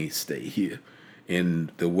I can't stay here.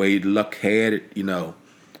 And the way luck had it,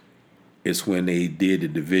 it's when they did the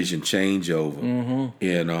division changeover,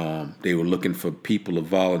 and they were looking for people to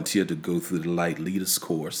volunteer to go through the light leaders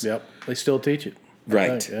course. Yep, they still teach it.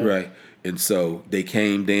 Right. And so they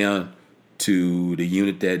came down to the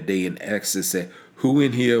unit that day and asked and said, "Who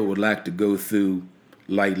in here would like to go through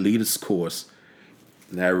light leaders course?"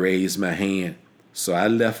 And I raised my hand, so I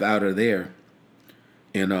left out of there,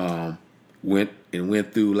 and went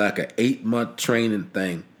through like an 8-month training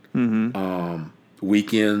thing.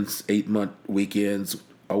 Weekends, 8-month weekends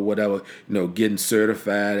or whatever, getting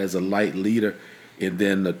certified as a light leader, and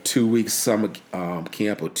then the 2 weeks summer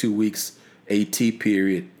camp or 2 weeks AT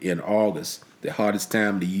period in August, the hottest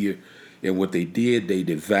time of the year. And what they did, they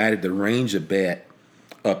divided the Ranger bat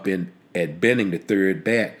up at Benning, the 3rd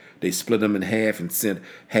Bat. They split them in half and sent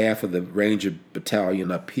half of the Ranger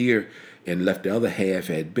battalion up here and left the other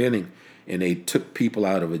half at Benning. And they took people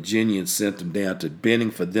out of Virginia and sent them down to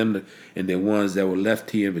Benning for them to, and the ones that were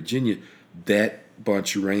left here in Virginia, that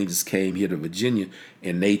bunch of Rangers came here to Virginia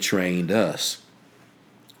and they trained us.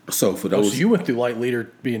 So for those, so you went through light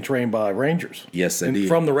leader being trained by Rangers. Yes, I did.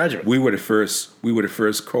 From the regiment. We were the first course, we were the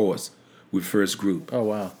first group. Oh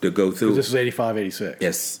wow. To go through. This was 85, 86.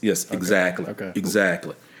 Yes, okay.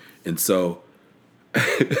 Exactly. And so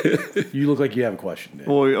you look like you have a question, Dan.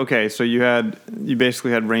 Well, okay, so you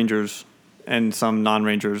basically had Rangers and some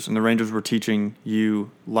non-Rangers, and the Rangers were teaching you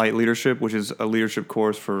light leadership, which is a leadership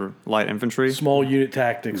course for light infantry. Small unit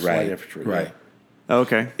tactics, light infantry. Right.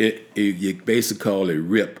 Okay. You basically call it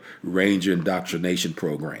RIP, Ranger Indoctrination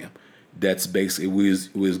Program. That's basically, we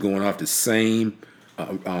was going off the same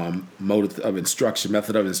method of instruction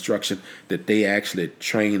that they actually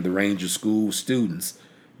trained the Ranger School students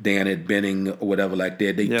down at Benning or whatever like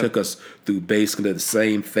that. They took us through basically the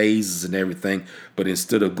same phases and everything, but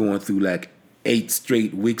instead of going through like 8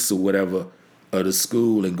 straight weeks or whatever of the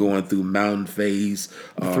school and going through mountain phase,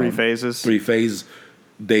 3 phases,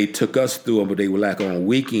 they took us through them, but they were like on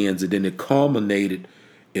weekends, and then it culminated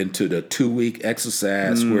into the 2-week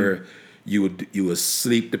exercise where you would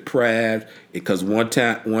sleep deprived because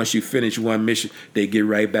once you finish one mission, they get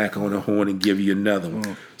right back on the horn and give you another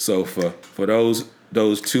one. So for those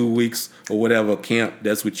 2 weeks or whatever camp,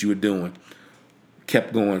 that's what you were doing.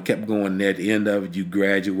 Kept going. And at the end of it, you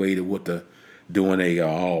graduated with doing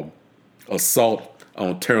a assault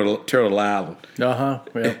on Turtle Island. Yeah.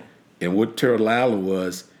 And what Turtle Island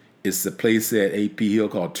was, it's a place at AP Hill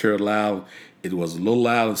called Turtle Island. It was a little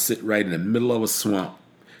island sitting right in the middle of a swamp.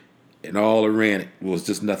 And all around it was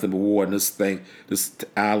just nothing but water. And this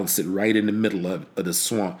island sitting right in the middle of the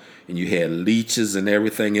swamp. And you had leeches and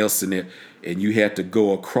everything else in there. And you had to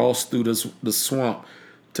go across through the swamp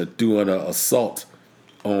to do an assault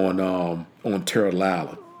on Turtle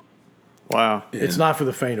Island. Wow. It's not for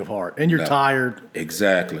the faint of heart. And you're tired.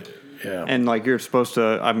 Exactly. Yeah. And like you're supposed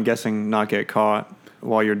to, I'm guessing, not get caught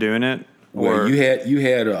while you're doing it? Well, you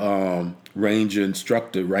had a Ranger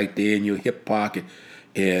instructor right there in your hip pocket,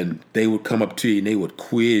 and they would come up to you and they would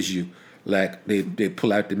quiz you like they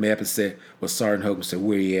pull out the map and say, well, Sergeant Holcomb said,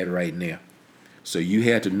 where you at right now? So you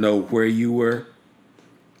had to know where you were.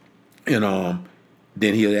 And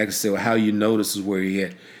then he'll actually say, well, how you know this is where you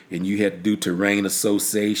at? And you had to do terrain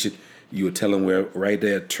association. You would tell him where right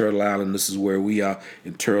there at Turtle Island, this is where we are,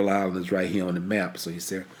 and Turtle Island is right here on the map. So he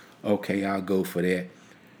said, okay, I'll go for that.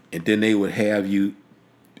 And then they would have you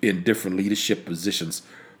in different leadership positions,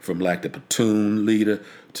 from like the platoon leader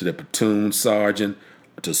to the platoon sergeant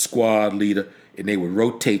to squad leader, and they would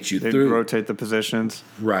rotate you They'd through. rotate the positions.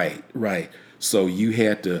 Right. So you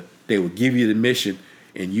had to, they would give you the mission,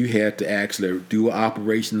 and you had to actually do an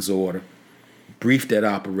operations order, brief that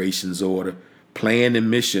operations order, plan the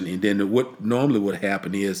mission, and then what normally would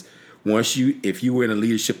happen is if you were in a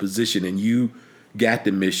leadership position and you got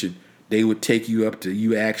the mission, they would take you up to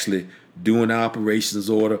you actually doing the operations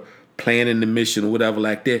order, planning the mission, or whatever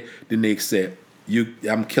like that. Then they said,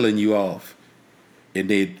 I'm killing you off. And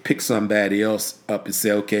they'd pick somebody else up and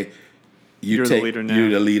say, okay, you're the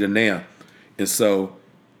leader now. And so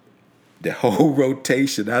the whole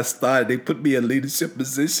rotation, they put me in a leadership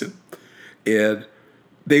position, and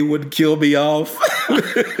they wouldn't kill me off.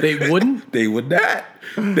 They wouldn't? They would not.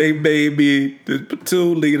 They made me the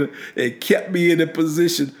platoon leader and kept me in a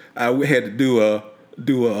position. I had to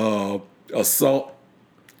do a assault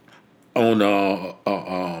on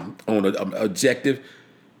an objective,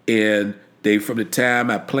 and they, from the time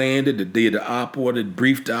I planned it, they did the op order,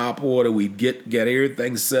 briefed the op order, we get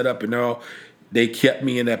everything set up and all. They kept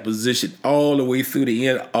me in that position all the way through the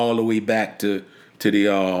end, all the way back to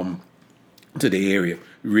the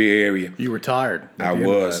rear area. You were tired. I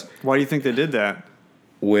was. Why do you think they did that?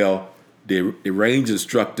 Well, the range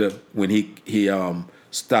instructor, when he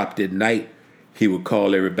stopped at night, he would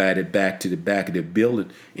call everybody back to the back of the building,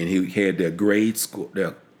 and he had their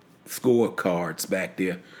their score cards back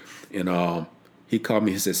there. And he called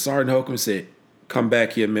me. He said, Sergeant Holcomb said, come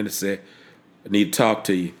back here a minute. Said, I need to talk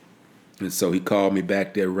to you. And so he called me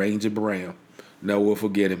back there, Ranger Brown. Never will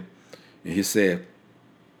forget him. And he said,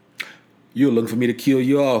 you were looking for me to kill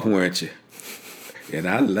you off, weren't you? And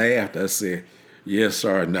I laughed. I said, yes,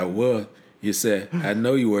 Sergeant, I was. He said, I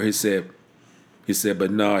know you were. He said,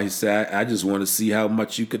 but no, he said, I just want to see how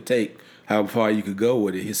much you could take, how far you could go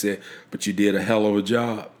with it. He said, but you did a hell of a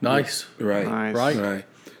job. Nice. Right.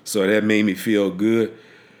 So that made me feel good.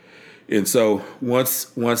 And so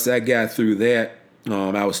once I got through that,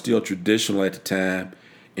 I was still traditional at the time.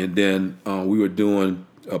 And then we were doing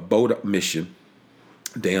a boat mission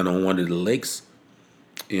down on one of the lakes.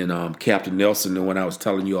 And Captain Nelson, the one I was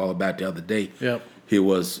telling you all about the other day, yep. He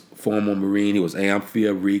was former Marine. He was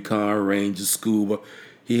amphib, recon, ranger, scuba.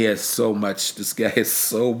 He has so much. This guy has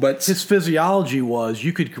so much. His physiology was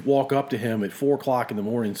you could walk up to him at 4 o'clock in the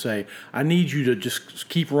morning and say, I need you to just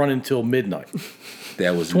keep running until midnight.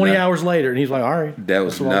 That was 20 hours later, and he's like, all right. That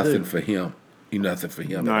was nothing for him. Nothing for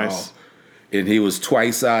him nice. At all. And he was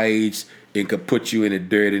twice our age and could put you in the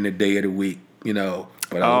dirt in the day of the week, you know.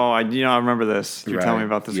 But I remember this. You're telling me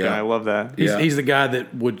about this guy. I love that. He's the guy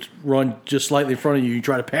that would run just slightly in front of you. You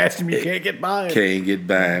try to pass him, you can't get by him. Can't get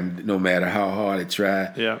by him, no matter how hard he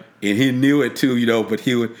tried. Yeah. And he knew it too, you know. But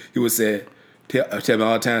he would say, tell me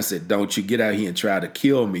all the time, said, "Don't you get out here and try to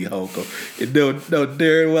kill me, Holcomb." And no,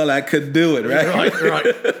 darn well I couldn't do it, right? Right.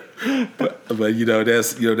 but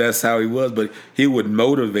that's how he was. But he would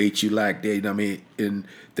motivate you like that. I mean, and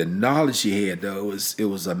the knowledge he had though it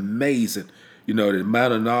was amazing. You know, the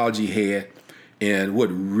amount of knowledge he had, and what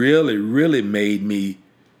really, really made me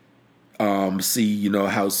see, you know,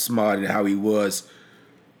 how smart and how he was.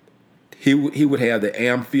 He would have the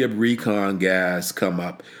amphib recon guys come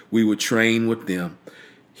up. We would train with them.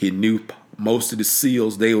 He knew most of the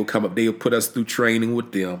SEALs. They would come up. They would put us through training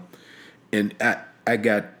with them. And I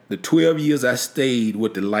got the 12 years I stayed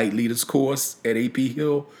with the Light Leaders course at AP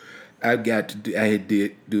Hill. I had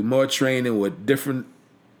to do more training with different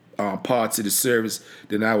parts of the service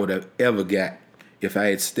than I would have ever got if I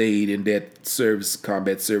had stayed in that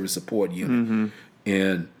combat service support unit. Mm-hmm.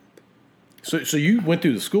 And so you went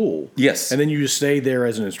through the school, yes, and then you just stayed there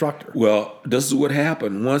as an instructor. Well, this is what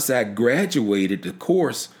happened. Once I graduated the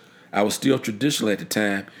course, I was still traditional at the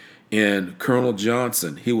time. And Colonel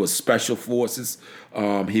Johnson, he was Special Forces.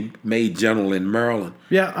 He made general in Maryland.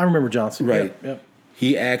 Yeah, I remember Johnson. Right. Yep.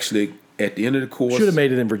 He actually, at the end of the course, should have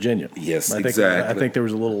made it in Virginia. Yes, exactly. I think there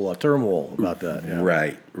was a little turmoil about that. Yeah.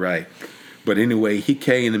 Right. But anyway, he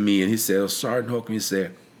came to me and he said, Sergeant Holcomb, he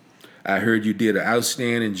said, I heard you did an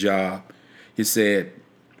outstanding job. He said,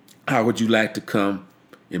 how would you like to come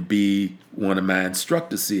and be one of my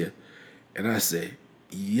instructors here? And I said,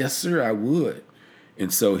 yes, sir, I would.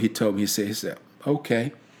 And so he told me, he said,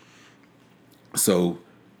 okay. So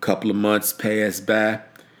Couple of months passed by,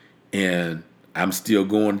 and I'm still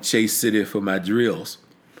going to Chase City for my drills.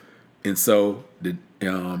 And so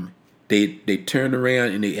they turned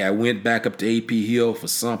around and I went back up to AP Hill for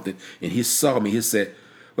something, and he saw me. He said,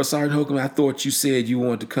 "Well, Sergeant Holcomb, I thought you said you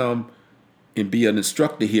wanted to come and be an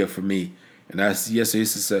instructor here for me." And I said, "Yes, sir." He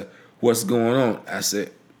said, "What's going on?" I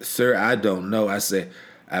said, "Sir, I don't know." I said,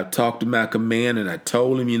 "I've talked to my command and I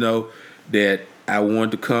told him, that I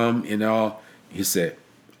wanted to come and all." He said,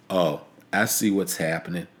 "Oh, I see what's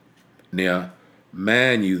happening." Now,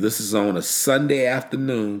 mind you, this is on a Sunday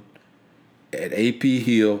afternoon at AP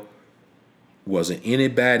Hill. Wasn't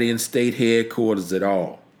anybody in state headquarters at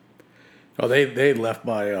all. Oh, they left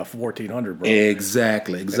by 1400, bro.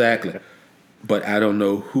 Exactly. But I don't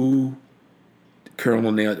know who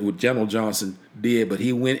General Johnson did, but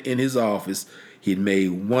he went in his office. He'd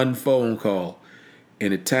made one phone call,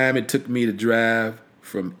 and the time it took me to drive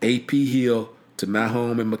from AP Hill to my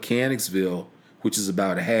home in Mechanicsville, which is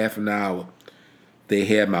about a half an hour, they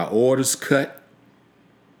had my orders cut,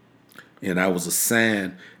 and I was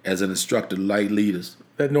assigned as an instructor to light leaders.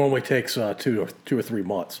 That normally takes 2 or 3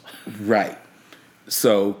 months. Right.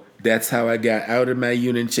 So that's how I got out of my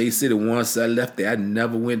unit in Chase City. Once I left there, I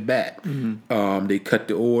never went back. Mm-hmm. They cut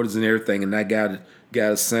the orders and everything, and I got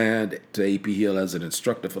assigned to AP Hill as an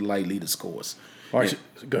instructor for light leaders course. All right,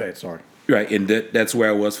 go ahead. Sorry. Right, and that's where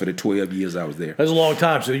I was for the 12 years I was there. That's a long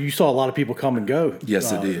time. So you saw a lot of people come and go.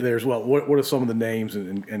 Yes, I did. There's what are some of the names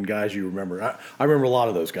and guys you remember? I remember a lot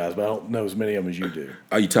of those guys, but I don't know as many of them as you do.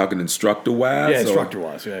 Are you talking instructor-wise? Yeah,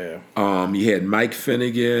 instructor-wise. Yeah. You had Mike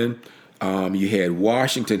Finnegan. You had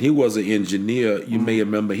Washington. He was an engineer. You may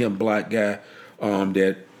remember him, black guy.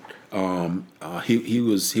 He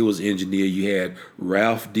was engineer. You had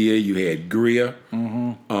Ralph Deere. You had Greer.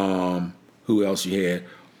 Mm-hmm. Who else you had?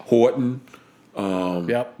 Horton.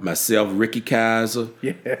 Myself, Ricky Kaiser.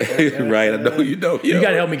 Yeah. Right. I know you know him. You got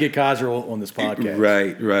to help me get Kaiser on this podcast.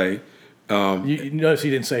 Right. You notice he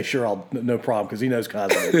didn't say sure, no problem, because he knows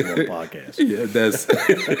Kaiser on the podcast. Yeah, that's.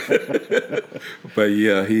 But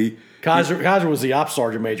yeah, Kaiser was the ops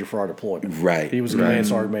sergeant major for our deployment. Right. He was the command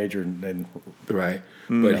sergeant major, and right.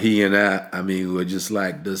 But he and I mean, were just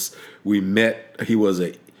like this. We met. He was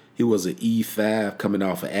a E5 coming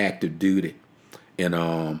off of active duty, and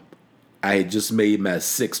I had just made my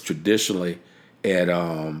 6th traditionally at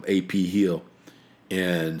AP Hill,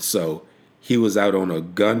 and so he was out on a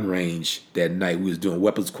gun range that night. We was doing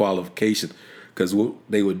weapons qualification, because what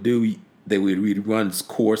they would do, we'd run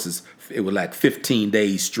courses. It was like 15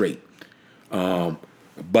 days straight. A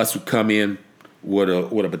bus would come in with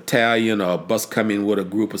a battalion, or a bus come in with a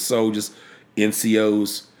group of soldiers,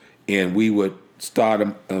 NCOs, and we would start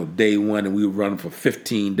them on day 1, and we would run them for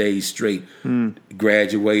 15 days straight.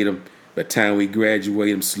 Graduate them. By the time we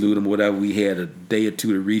graduate them, salute them, whatever, we had a day or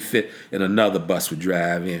 2 to refit, and another bus would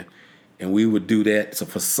drive in. And we would do that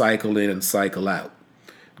for cycle in and cycle out,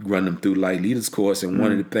 run them through light leaders course. And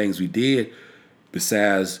one of the things we did,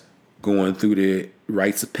 besides going through the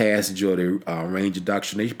rites of passage or the range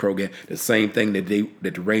indoctrination program, the same thing that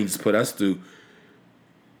the Rangers put us through,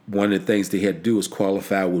 one of the things they had to do was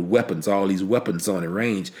qualify with weapons, all these weapons on the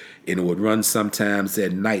range. And it would run sometimes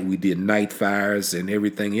at night. We did night fires and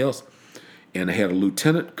everything else. And I had a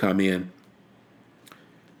lieutenant come in,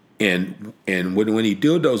 and when he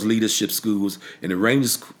did those leadership schools, and the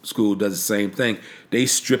Rangers school does the same thing, they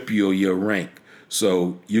strip you of your rank.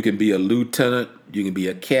 So you can be a lieutenant, you can be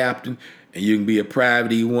a captain, and you can be a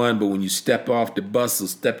private E1, but when you step off the bus or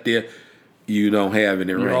step there, you don't have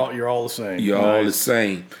any rank. You're all the same. You're all the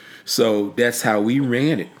same. So that's how we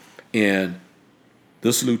ran it. And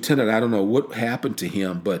this lieutenant, I don't know what happened to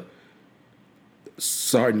him, but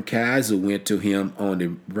Sergeant Kaiser went to him on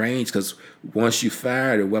the range, because once you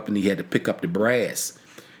fired a weapon, he had to pick up the brass.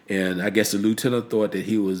 And I guess the lieutenant thought that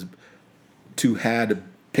he was too high to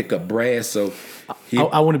pick up brass. So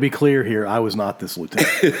I want to be clear here. I was not this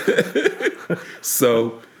lieutenant.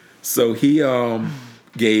 So he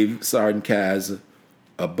gave Sergeant Kaiser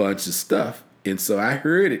a bunch of stuff. And so I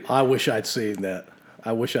heard it. I wish I'd seen that.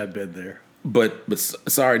 I wish I'd been there. But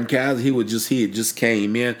Sergeant Kaiser, he had just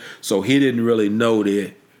came in, so he didn't really know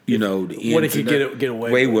the what he could get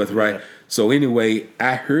away with, right? Yeah. So anyway,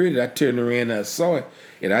 I heard it. I turned around and I saw it,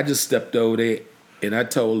 and I just stepped over there and I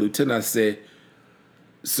told Lieutenant, I said,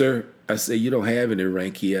 "Sir," I said, "you don't have any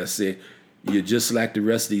rank here." I said, "You're just like the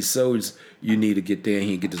rest of these soldiers. You need to get down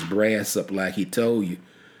here and get this brass up like he told you."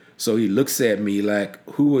 So he looks at me like,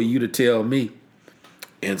 "Who are you to tell me?"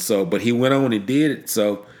 And so, but he went on and did it.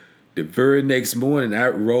 So the very next morning, I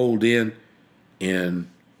rolled in, and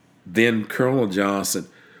then Colonel Johnson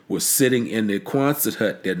was sitting in the Quonset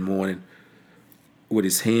hut that morning with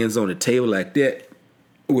his hands on the table like that,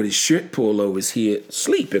 with his shirt pulled over his head,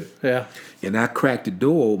 sleeping. Yeah. And I cracked the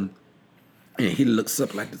door open, and he looks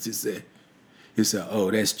up like this. He said, "Oh,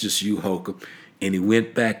 that's just you, Holcomb." And he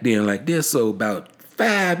went back there like this. So about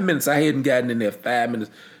 5 minutes, I hadn't gotten in there 5 minutes,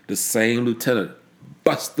 the same lieutenant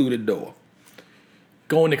bust through the door.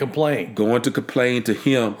 Going to complain To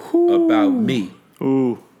him about me.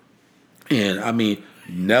 Ooh. And I mean,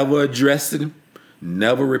 never addressed him,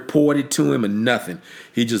 never reported to him or nothing.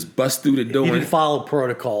 He just bust through the door. He didn't follow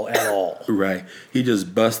protocol at all. Right. He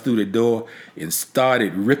just bust through the door and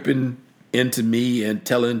started ripping into me and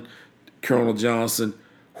telling Colonel Johnson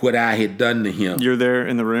what I had done to him. You're there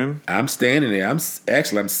in the room? I'm standing there. I'm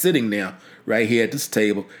sitting now right here at this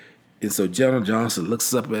table. And so General Johnson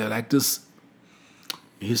looks up at like this.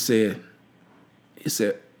 He said,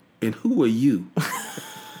 "And who are you?"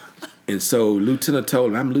 And so Lieutenant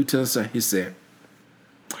told him, "I'm Lieutenant Sir." He said,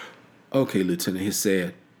 "Okay, Lieutenant." He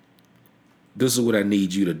said, "This is what I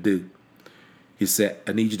need you to do." He said,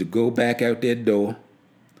 "I need you to go back out that door,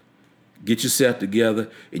 get yourself together,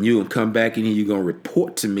 and you're going to come back in here. You're going to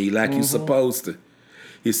report to me like you're supposed to."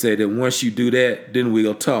 He said, "And once you do that, then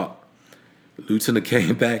we'll talk." Lieutenant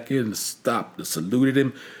came back in, stopped, saluted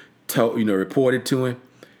him, reported to him.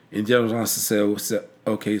 And General Johnson said,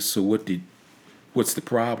 "Okay, so what's the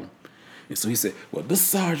problem?" And so he said, "Well, this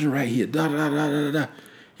sergeant right here, da da da da da."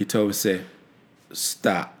 He told me, said,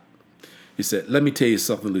 "Stop." He said, "Let me tell you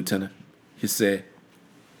something, Lieutenant." He said,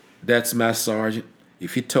 "That's my sergeant.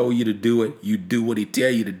 If he told you to do it, you do what he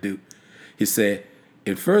tell you to do." He said,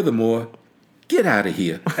 "And furthermore, get out of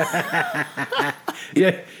here."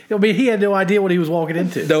 Yeah, I mean, he had no idea what he was walking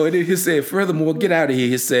into. No, he said, "Furthermore, get out of here."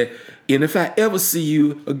 He said, "And if I ever see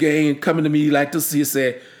you again coming to me like this," he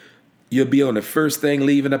said, "you'll be on the first thing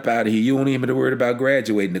leaving up out of here. You won't even have to worry about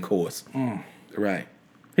graduating the course." Right.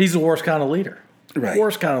 He's the worst kind of leader. Right.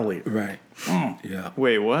 Worst kind of leader. Right. Yeah.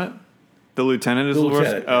 Wait, what? The lieutenant is the worst?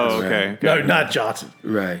 lieutenant, Oh, yes. okay. No, not Johnson.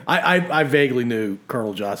 Right. I vaguely knew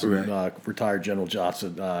Colonel Johnson, Right. Retired General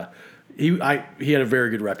Johnson. He had a very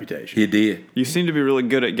good reputation. He did. You seem to be really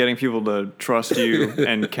good at getting people to trust you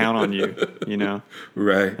and count on you,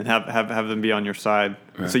 Right. and have them be on your side.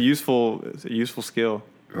 Right. It's a useful skill.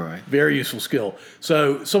 Right. Very useful skill.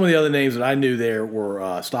 So some of the other names that I knew there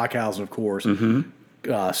were Stockhausen, of course,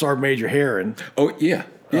 Sergeant Major Herron. Oh, yeah.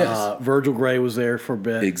 Yes. Virgil Gray was there for a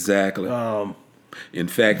bit. Exactly. In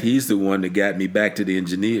fact, he's the one that got me back to the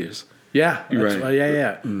engineers. Yeah. Right.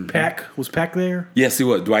 Yeah. Peck. Was Peck there? Yes, he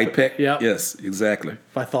was. Dwight Peck? Yeah. Yes, exactly.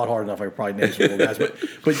 If I thought hard enough, I could probably name some little guys.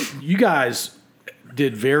 But you guys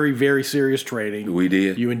did very, very serious training. We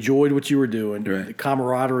did. You enjoyed what you were doing. Right. The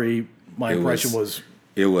camaraderie, my impression was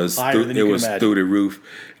It was higher than you can imagine. through the roof.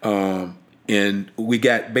 And we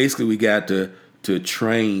got to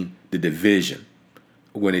train the division.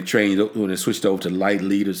 When it switched over to light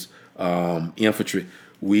leaders, infantry,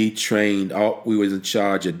 we was in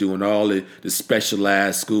charge of doing all the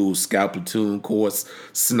specialized schools, scout platoon course,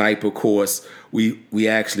 sniper course. We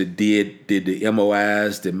actually did the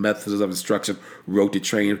MOIs, the methods of instruction, wrote the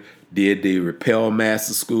training, did the rappel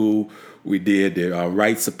master school. We did the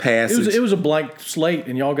rites of passage. it was a blank slate,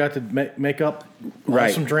 and y'all got to make up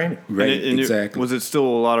awesome training. Right, And exactly. was it still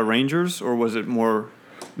a lot of Rangers, or was it more?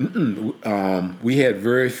 We had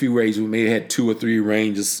very few Rangers. We may have had 2 or 3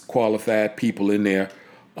 Rangers, qualified people in there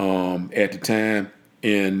at the time,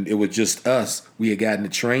 and it was just us. We had gotten the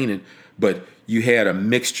training, but you had a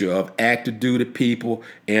mixture of active duty people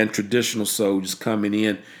and traditional soldiers coming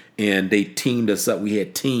in, and they teamed us up. We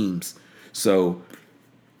had teams,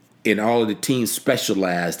 and all of the teams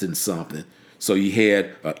specialized in something. So you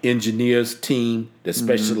had an engineers team that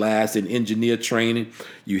specialized in engineer training.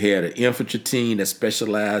 You had an infantry team that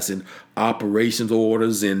specialized in operations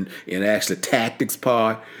orders and actually tactics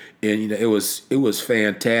part. And it was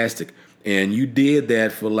fantastic. And you did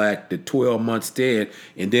that for like the 12 months there.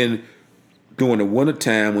 And then during the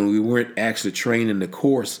wintertime when we weren't actually training the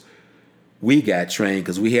course, we got trained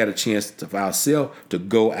because we had a chance for ourselves to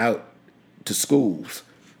go out to schools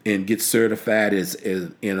and get certified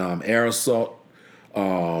in air assault,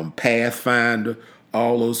 Pathfinder,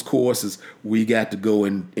 all those courses. We got to go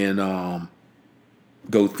and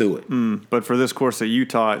go through it. But for this course that you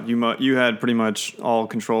taught, you had pretty much all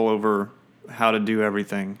control over how to do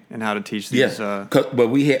everything and how to teach these. But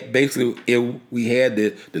we had we had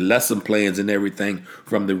the lesson plans and everything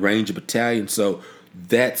from the Ranger Battalion. So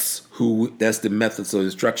that's the methods of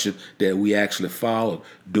instruction that we actually followed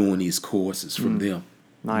doing these courses from them.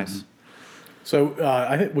 Nice. So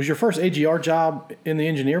I think was your first AGR job in the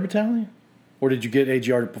engineer battalion, or did you get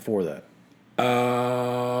AGR before that?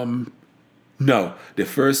 No,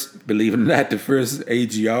 believe it or not, the first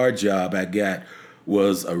AGR job I got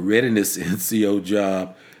was a readiness NCO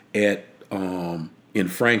job at in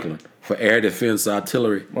Franklin for Air Defense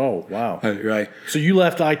Artillery. Oh, wow. Right. So you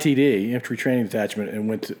left ITD, Infantry Training Detachment, and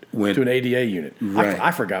went to an ADA unit. Right.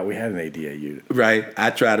 I forgot we had an ADA unit. Right.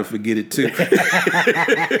 I try to forget it too.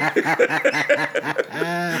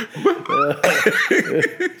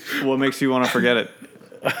 What makes you want to forget it?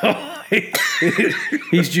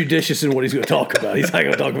 He's judicious in what he's going to talk about. He's not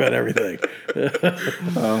going to talk about everything.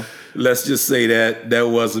 Let's just say that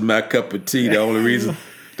wasn't my cup of tea. The only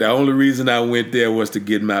reason I went there was to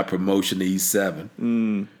get my promotion to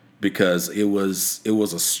E7 because it was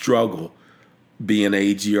a struggle being an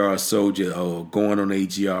AGR soldier or going on an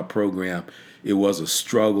AGR program. It was a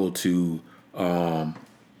struggle to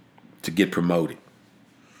get promoted,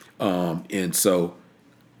 and so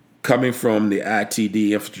coming from the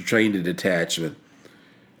ITD Infantry Training Detachment,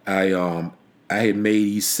 I had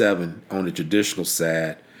made E7 on the traditional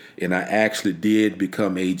side, and I actually did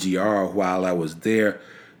become AGR while I was there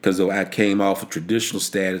because I came off of traditional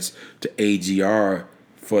status to AGR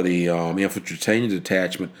for the Infantry Training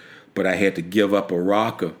Detachment, but I had to give up a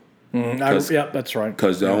rocker. Yeah, that's right.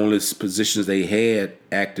 Because the only positions they had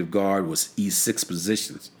active guard was E6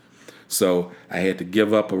 positions. So I had to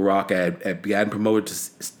give up a rock. I had gotten promoted to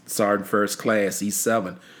Sergeant First Class,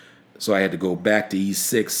 E7. So I had to go back to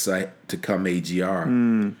E6 to come AGR.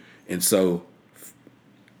 And so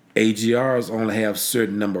AGRs only have a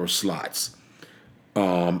certain number of slots.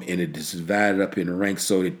 And it is divided up in ranks.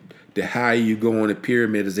 So the higher you go on the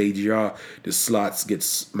pyramid as AGR, the slots get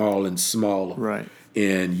smaller and smaller. Right.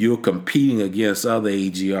 And you're competing against other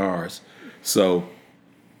AGRs. So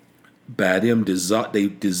by them, they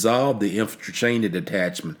dissolved the Infantry Training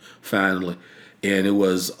Detachment finally. And it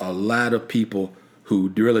was a lot of people who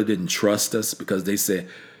really didn't trust us because they said,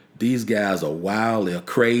 these guys are wild, they're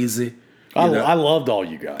crazy. I loved all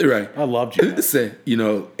you guys. Right. I loved you guys.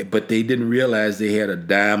 But they didn't realize they had a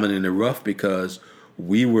diamond in the rough because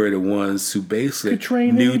we were the ones who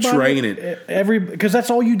basically knew training. Because that's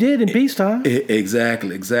all you did in peacetime.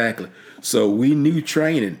 Exactly. So we knew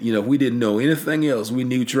training. We didn't know anything else. We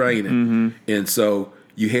knew training. And so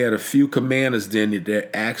you had a few commanders then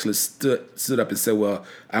that actually stood up and said, well,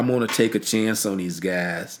 I'm going to take a chance on these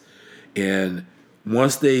guys. And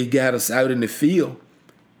once they got us out in the field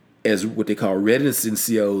as what they call readiness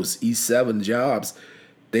NCOs, E7 jobs,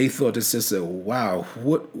 they thought this and said, wow,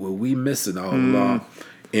 what were we missing all along?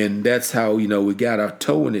 And that's how, we got our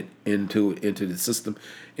toe in it into the system,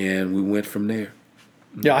 and we went from there.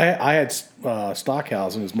 Yeah, I had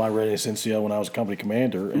Stockhausen as my readiness NCO when I was company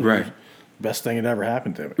commander. And Right. It was the best thing that ever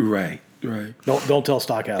happened to me. Right. Don't tell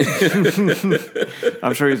Stockhausen.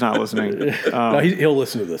 I'm sure he's not listening. No, he'll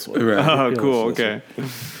listen to this one. Right. Oh, cool. Okay.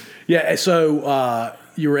 Yeah, so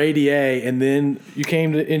you were ADA, and then you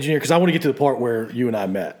came to engineer, because I want to get to the part where you and I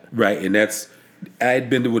met. Right, and I had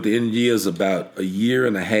been with the engineers about a year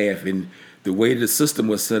and a half, and the way the system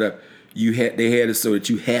was set up, they had it so that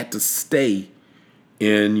you had to stay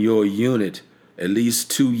in your unit at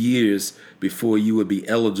least 2 years before you would be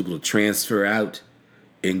eligible to transfer out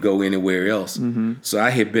and go anywhere else. So I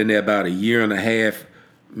had been there about a year and a half,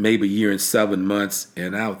 maybe a year and 7 months,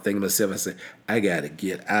 and I was thinking to myself, I said, I got to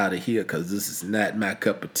get out of here because this is not my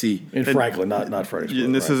cup of tea. In Franklin, not Fredericksburg.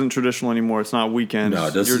 And this isn't traditional anymore. It's not weekends. No,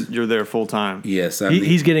 you're there full time. Yes.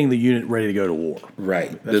 He's getting the unit ready to go to war.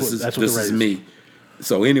 Right. That's This what is me.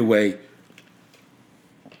 So anyway,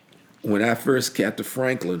 when I first got to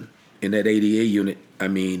Franklin in that ADA unit,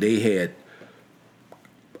 they had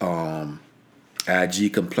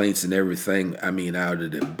IG complaints and everything, out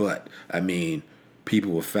of their butt.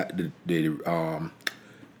 People were the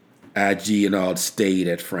IG and all stayed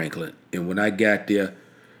at Franklin. And when I got there,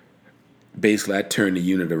 basically I turned the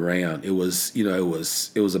unit around. It was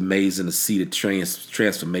amazing to see the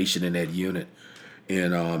transformation in that unit.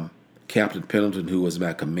 And Captain Pendleton, who was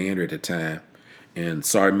my commander at the time, and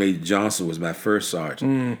Sergeant Major Johnson was my first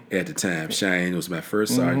sergeant at the time. Cheyenne was my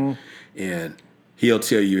first sergeant. And he'll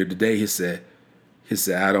tell you today, he said,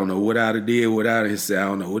 I don't know what I'd have did without it. He said, I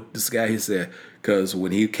don't know what this guy, he said, because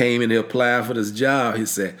when he came in to apply for this job, he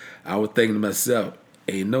said, I was thinking to myself,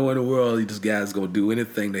 ain't no in the world this guy's going to do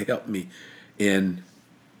anything to help me. And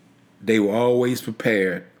they were always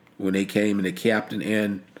prepared when they came in, the captain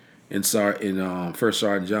and First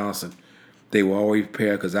Sergeant Johnson. They were always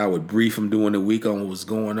prepared because I would brief them during the week on what was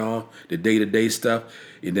going on, the day-to-day stuff,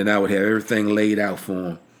 and then I would have everything laid out for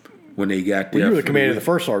them when they got there. Well, you were the commander of the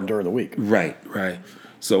first sergeant during the week. Right.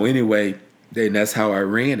 So anyway, then that's how I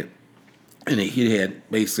ran it. And he had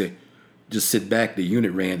basically just sit back. The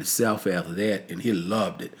unit ran itself after that, and he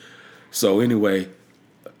loved it. So anyway,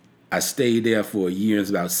 I stayed there for a year. It's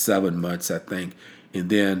about 7 months, I think. And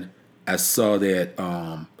then I saw that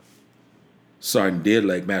Sergeant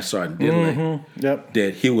Didlake, Master Sergeant Didlake, Yep.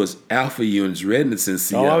 that he was Alpha Unit's Readiness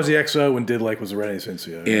NCO. Oh, I was the XO when Didlake was the Readiness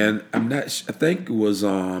NCO. And I'm not. I think it was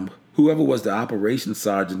whoever was the operations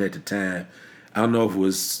sergeant at the time. I don't know if it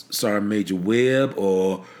was Sergeant Major Webb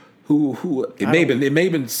or who. It may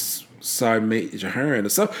have been Sergeant Major Heron or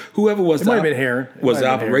something. Whoever was might have been Heron. Was the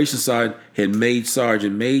operations sergeant had made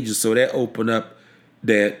Sergeant Major, so that opened up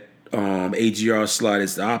that AGR slot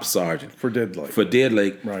as the ops sergeant For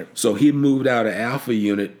Didlake. Right. So he moved out of Alpha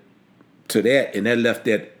Unit to that, and that left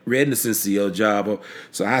that Readiness NCO job up.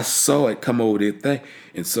 So I saw it come over the thing,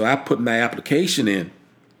 and so I put my application in,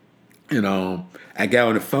 and I got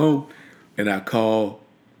on the phone, and I called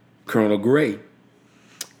Colonel Gray,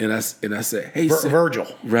 and I said, "Hey, sir." Virgil.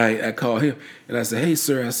 Right, I called him, and I said, "Hey,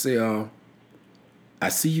 sir," I said, "I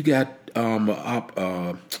see you got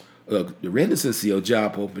the Readiness NCO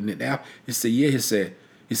job opening now." He said, "Yeah." He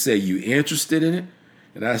said, "You interested in it?"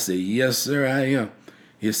 And I said, "Yes, sir, I am."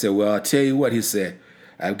 He said, "Well, I'll tell you what," he said,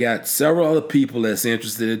 "I've got several other people that's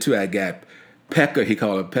interested in it too. I got Pecker," he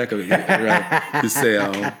called him Pecker. Right? He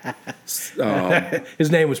said, his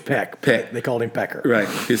name was Peck. Peck. They called him Pecker. Right.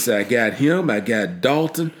 He said, "I got him. I got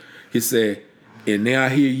Dalton." He said, "And now I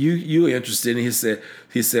hear you're interested." And he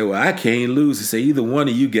said, "Well, I can't lose." He said, "Either one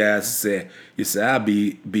of you guys," he said, "I'll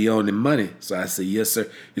be on the money." So I said, "Yes, sir."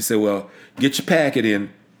 He said, "Well, get your packet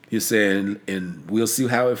in." He said, and we'll see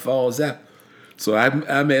how it falls out. So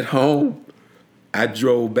I'm at home. I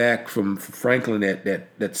drove back from Franklin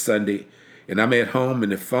that Sunday, and I'm at home,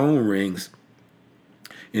 and the phone rings,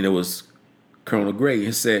 and it was Colonel Gray.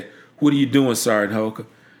 He said, "What are you doing, Sergeant Holcomb?"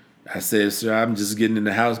 I said, "Sir, I'm just getting in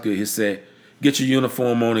the house good." He said, "Get your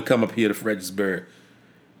uniform on and come up here to Fredericksburg."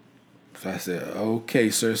 So I said, "Okay,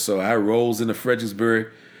 sir." So I rolls into Fredericksburg,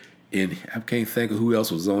 and I can't think of who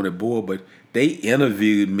else was on the board, but they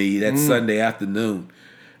interviewed me that Sunday afternoon,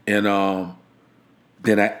 and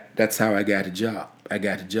then that's how I got the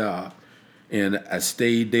job. And I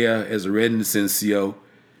stayed there as a Readiness NCO.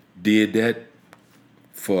 Did that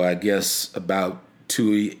for I guess about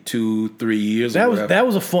 2-3 years. That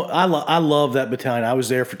was a fun. I love that battalion. I was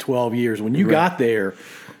there for 12 years. When you got there,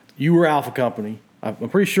 you were Alpha Company. I'm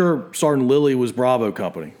pretty sure Sergeant Lilly was Bravo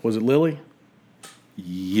Company. Was it Lilly?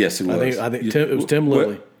 Yes, it was. I think it was Tim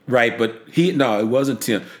Lilly. Right, but it wasn't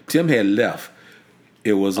Tim. Tim had left.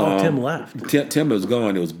 It was Tim left. Tim was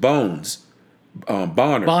gone. It was Bones.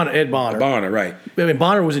 Bonner. Ed Bonner. Bonner, right. I mean,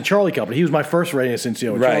 Bonner was in Charlie Company. He was my first Readiness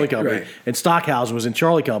NCO in Charlie Company. Right. And Stockhausen was in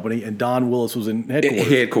Charlie Company, and Don Willis was in headquarters.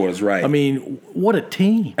 Headquarters, right. I mean, what a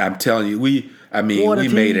team. I'm telling you, we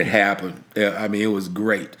made it happen. I mean, it was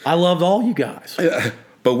great. I loved all you guys.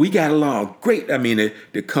 But we got along great. I mean,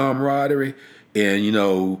 the camaraderie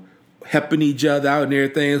and, helping each other out and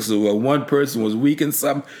everything. So when one person was weak in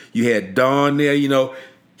something, you had Don there,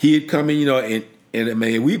 he'd come in, and I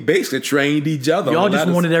mean, we basically trained each other. Y'all just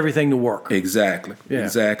wanted everything to work. Exactly. Yeah.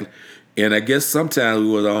 Exactly. And I guess sometimes we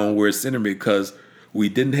were our own worst enemy because we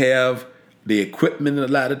didn't have the equipment a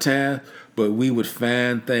lot of times, but we would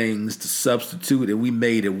find things to substitute, and we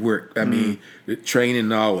made it work. I mean, the training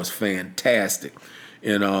and all was fantastic.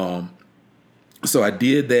 And so I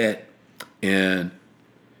did that, and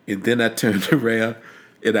then I turned around,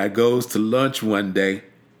 and I goes to lunch one day,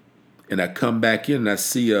 and I come back in, and I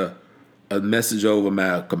see a message over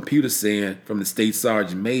my computer saying from the State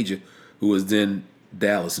Sergeant Major, who was then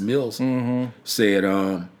Dallas Mills, said,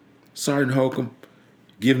 "Sergeant Holcomb,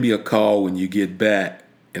 give me a call when you get back."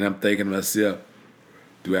 And I'm thinking to myself,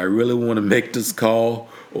 do I really want to make this call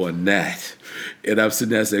or not? And I'm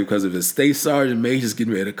sitting there saying, because if the State Sergeant Major's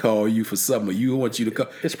getting ready to call you for something, or you want you to call,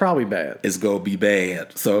 it's probably bad. It's going to be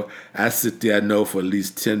bad. So I sit there, I know, for at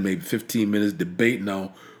least 10, maybe 15 minutes debating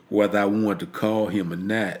on whether I wanted to call him or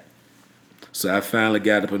not. So I finally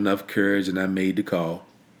got up enough courage, and I made the call.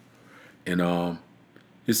 And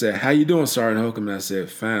he said, "How you doing, Sergeant Holcomb?" And I said,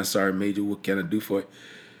 "Fine, Sergeant Major. What can I do for you?"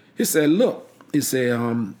 He said, "Look," he said,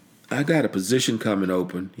 "I got a position coming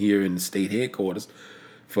open here in the state headquarters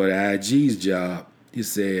for the IG's job." He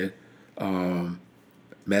said,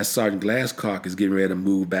 "Master Sergeant Glasscock is getting ready to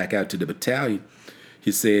move back out to the battalion."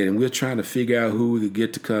 He said, "And we're trying to figure out who we could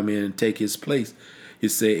get to come in and take his place." He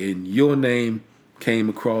said, "And your name came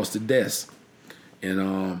across the desk. And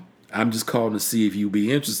I'm just calling to see if you'd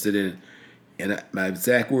be interested in it." And my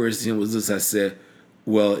exact words to him was this. I said,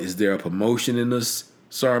 "Well, is there a promotion in this,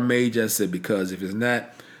 Sergeant Major?" I said, "Because if it's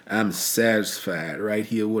not, I'm satisfied right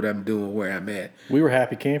here what I'm doing, where I'm at." We were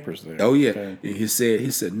happy campers there. Oh, yeah. Okay. And he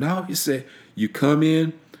said, "No." He said, "You come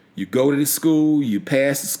in, You go to the school, you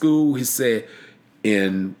pass the school, he said,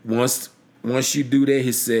 and once you do that,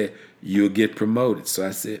 he said, you'll get promoted. So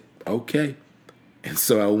I said, okay. And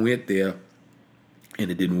so I went there,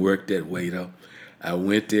 and it didn't work that way, though. I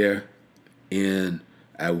went there, and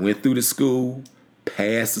I went through the school,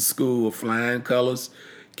 passed the school with flying colors,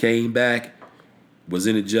 came back, was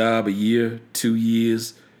in a job a year, 2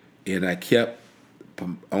 years, and I kept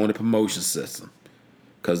on the promotion system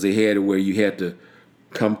because they had it where you had to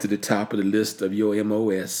come to the top of the list of your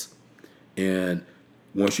MOS, and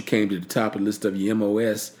once you came to the top of the list of your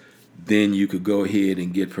MOS, then you could go ahead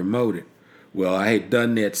and get promoted. Well, I had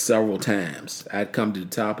done that several times. I'd come to the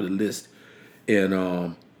top of the list,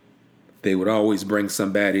 and they would always bring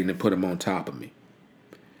somebody in and put them on top of me.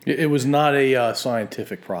 It was not a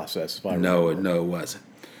scientific process, if I remember. No, it wasn't.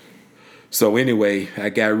 So anyway, I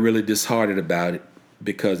got really disheartened about it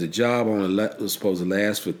because the job only was supposed to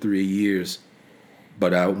last for 3 years, but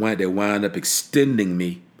they wound up extending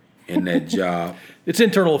me in that job. It's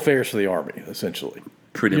internal affairs for the Army, essentially.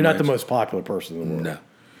 Pretty You're much. not the most popular person in the world. No.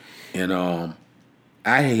 And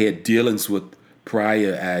I had dealings with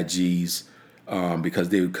prior IGs because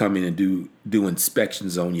they would come in and do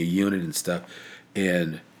inspections on your unit and stuff.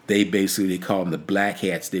 And they call them the black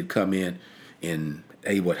hats. They'd come in and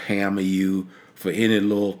they would hammer you for any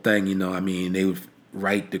little thing, they would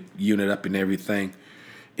write the unit up and everything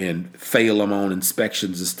and fail them on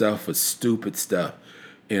inspections and stuff for stupid stuff.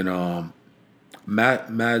 And my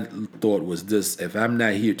thought was this: if I'm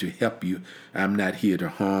not here to help you, I'm not here to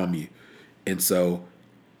harm you. And so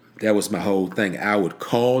that was my whole thing. I would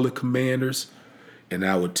call the commanders and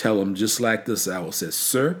I would tell them just like this. I would say,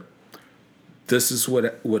 sir, this is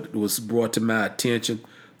what was brought to my attention.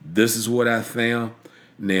 This is what I found.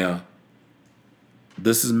 Now,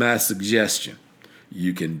 this is my suggestion.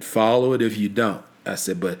 You can follow it if you don't. I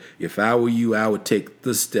said, but if I were you, I would take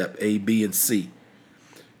this step, A, B, and C.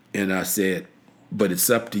 And I said, but it's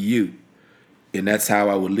up to you. And that's how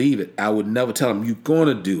I would leave it. I would never tell them, you're going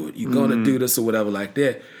to do it. You're going to do this or whatever like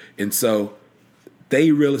that. And so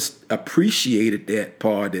they really appreciated that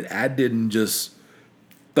part, that I didn't just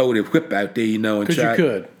throw the whip out there, and try. Because you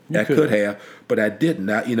could. I could have, but I didn't.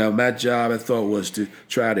 My job, I thought, was to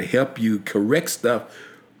try to help you correct stuff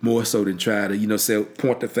more so than try to, say,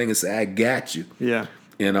 point the finger and say, I got you. Yeah.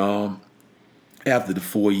 And after the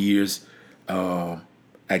 4 years, I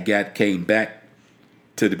came back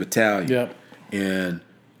to the battalion. Yep. And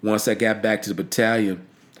once I got back to the battalion,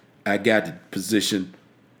 I got the position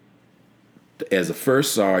as a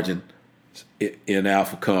first sergeant in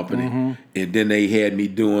Alpha Company, and then they had me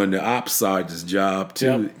doing the ops sergeant's job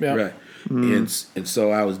too, yep. Right? And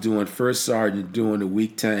so I was doing first sergeant, doing the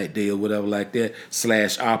week time day or whatever like that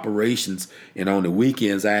 / operations, and on the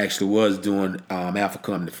weekends I actually was doing Alpha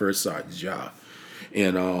Company, the first sergeant's job,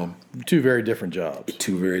 and two very different jobs.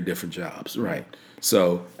 Two very different jobs, right?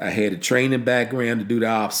 So I had a training background to do the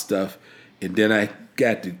ops stuff, and then I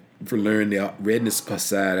got to learn the readiness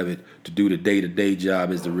side of it to do the day-to-day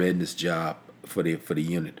job as the readiness job for the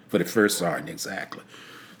unit, for the first sergeant exactly.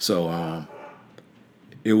 So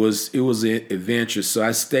it was an adventure. So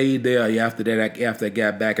I stayed there after that. After I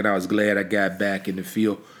got back, and I was glad I got back in the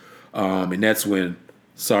field. And that's when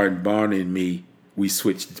Sergeant Barney and me, we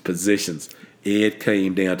switched positions. Ed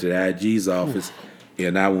came down to the IG's office,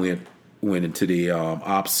 and I went into the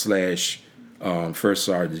ops / first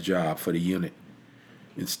sergeant's job for the unit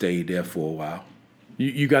and stayed there for a while.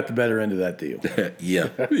 You got the better end of that deal. Yeah.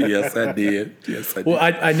 Yes, I did. Well,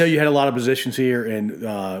 I know you had a lot of positions here, and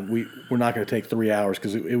we're not going to take 3 hours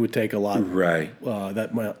because it would take a lot, right?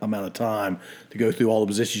 That amount of time to go through all the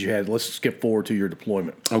positions you had. Let's skip forward to your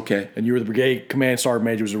deployment. Okay. And you were the brigade command sergeant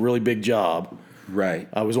major. It was a really big job. Right.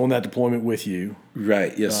 I was on that deployment with you.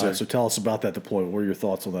 Right. Yes, sir. So tell us about that deployment. What are your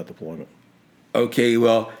thoughts on that deployment? Okay,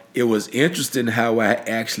 well, it was interesting how I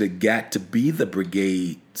actually got to be the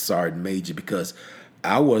brigade sergeant major because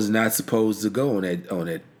I was not supposed to go on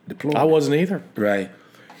that deployment. I wasn't either. Right.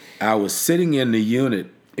 I was sitting in the unit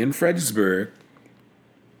in Fredericksburg,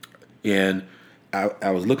 and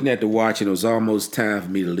I was looking at the watch, and it was almost time for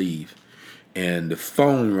me to leave. And the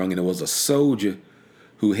phone rang, and it was a soldier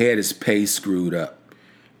who had his pay screwed up.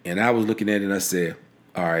 And I was looking at it, and I said,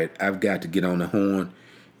 all right, I've got to get on the horn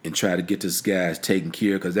and try to get this guy taken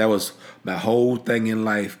care of, because that was my whole thing in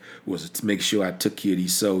life, was to make sure I took care of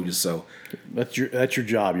these soldiers. So that's your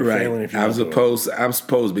job. You're right. failing if you're I'm supposed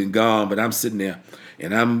to be gone, but I'm sitting there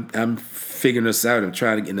and I'm figuring this out. I'm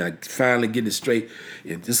trying to and I finally getting it straight.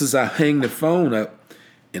 And just as I hang the phone up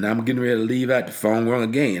and I'm getting ready to leave out, the phone rung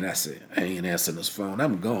again. And I said, I ain't answering this phone.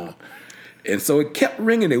 I'm gone. And so it kept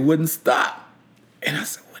ringing. It wouldn't stop. And I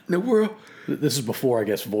said, what in the world? This is before, I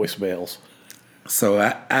guess, voicemails. So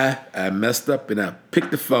I messed up and I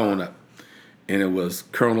picked the phone up, and it was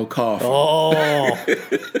Colonel Coffin. Oh,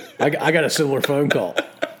 I got a similar phone call.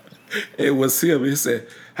 It was him. He said,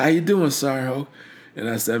 "How you doing, Sergeant Hoke?" And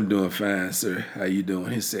I said, "I'm doing fine, sir. How you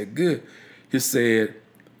doing?" He said, "Good." He said,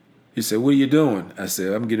 "What are you doing?" I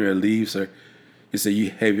said, "I'm getting ready to leave, sir." He said,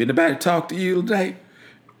 "Have anybody talked to you today?"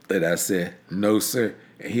 And I said, "No, sir."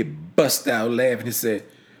 And he bust out laughing. He said,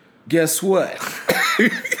 "Guess what?"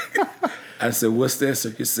 I said, "What's that,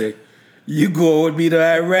 sir?" He said, "You going with me to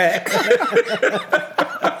Iraq?"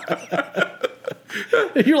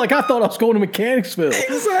 You're like, I thought I was going to Mechanicsville.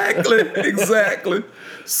 Exactly.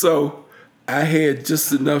 So I had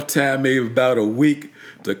just enough time, maybe about a week,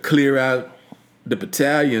 to clear out the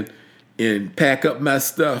battalion and pack up my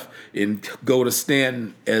stuff and go to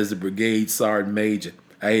Stanton as a brigade sergeant major.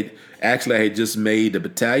 I had just made the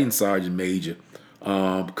battalion sergeant major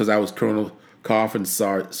because I was Colonel Coffin's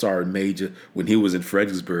sergeant major when he was in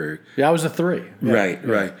Fredericksburg. Yeah, I was a 3. Yeah.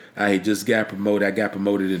 Right. I had just got promoted. I got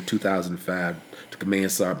promoted in 2005 to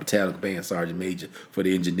battalion command sergeant major for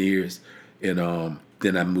the engineers, and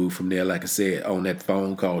then I moved from there. Like I said, on that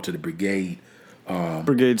phone call to the brigade.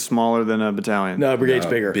 Brigade's smaller than a battalion. No, brigade's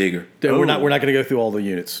bigger. Bigger. We're not going to go through all the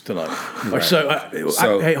units tonight. Right.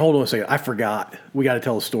 So, hey, hold on a second. I forgot. We got to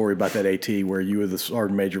tell a story about that AT where you were the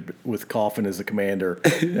sergeant major with Coffin as the commander,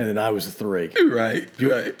 and then I was the 3. Right.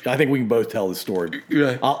 I think we can both tell the story.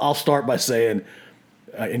 Right. I'll start by saying,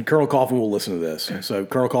 and Colonel Coffin will listen to this. So,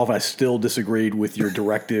 Colonel Coffin, I still disagreed with your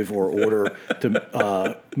directive or order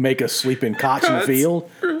to make us sleep in cots in the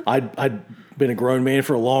field. I'd been a grown man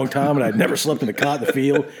for a long time, and I'd never slept in a cot in the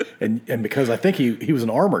field. And because I think he was an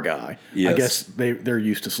armor guy, yes. I guess they're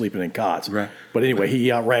used to sleeping in cots. Right. But anyway,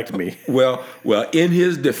 he outranked me. Well, in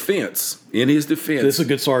his defense, this is a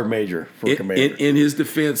good sergeant major for a commander. In his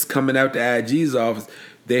defense, coming out to IG's office,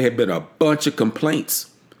 there had been a bunch of complaints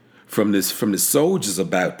from the soldiers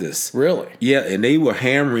about this. Really? Yeah, and they were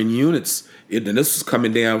hammering units. And this was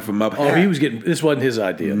coming down from up high. This wasn't his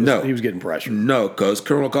idea. He was getting pressure. No, because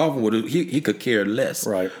Colonel Coffin he could care less.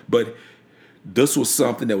 Right. But this was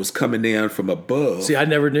something that was coming down from above. See, I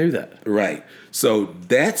never knew that. Right. So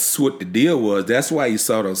that's what the deal was. That's why you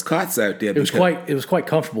saw those cots out there. It was quite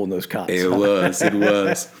comfortable in those cots. It was.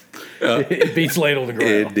 It beats laying on the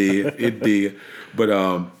ground. It did. But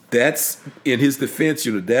that's in his defense.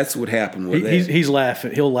 That's what happened with that. He's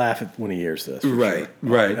laughing. He'll laugh when he hears this. Right.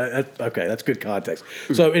 Sure. Okay, that's good context.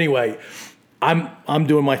 So anyway, I'm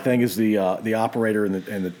doing my thing as the operator and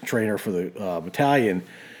the trainer for the battalion,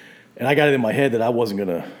 and I got it in my head that I wasn't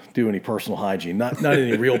going to do any personal hygiene, not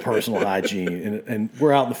any real personal hygiene, and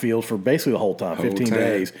we're out in the field for basically the whole time, 15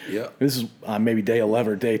 days. Yeah. This is maybe day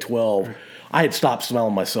 11 or day 12. I had stopped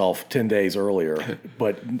smelling myself 10 days earlier,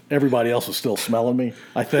 but everybody else was still smelling me,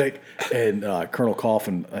 I think. And Colonel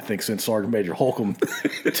Coffin, I think, sent Sergeant Major Holcomb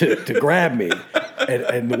to grab me.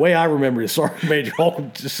 And the way I remember it, Sergeant Major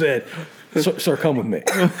Holcomb just said, "Sir, come with me."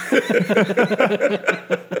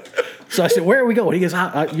 So I said, "Where are we going?" He goes,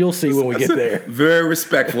 "You'll see when we get there." Very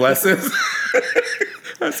respectful. I said,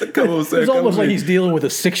 "Come on, sir." It's almost like he's dealing with a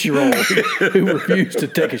 6-year-old who refused to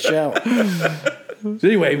take a shower. So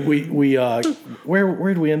anyway, we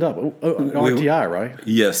where did we end up? RTI, right?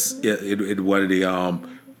 Yes, it one of the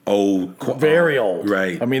old, very old,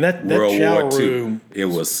 right? I mean that World shower War II, room. it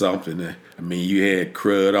was something. I mean, you had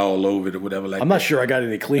crud all over it or whatever. I'm not sure I got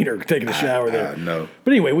any cleaner taking a shower there. No.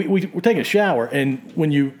 But anyway, we're taking a shower, and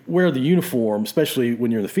when you wear the uniform, especially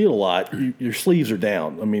when you're in the field a lot, your sleeves are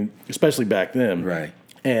down. I mean, especially back then, right?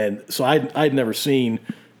 And so I'd never seen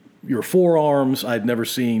your forearms. I'd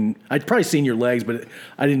probably seen your legs, but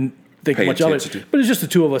I didn't think much of it. But it's just the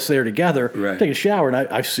two of us there together, taking a shower, and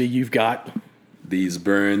I see you've got these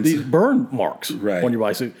burn marks on your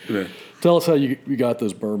body. So right. Tell us how you got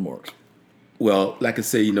those burn marks. Well, like I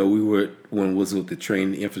say, we were when it was with the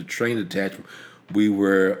infantry training detachment. We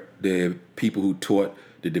were the people who taught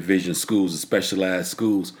the division schools, the specialized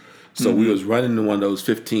schools. So we was running one of those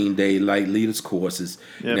 15-day light leaders courses,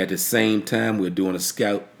 and at the same time we were doing a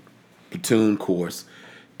scout platoon course.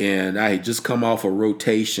 And I had just come off a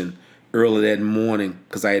rotation early that morning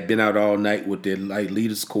because I had been out all night with the light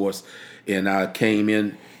leaders course, and I came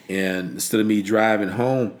in, and instead of me driving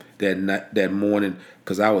home that morning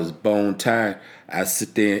because I was bone tired, I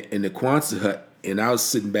sit there in the Quonset hut, and I was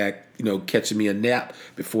sitting back, catching me a nap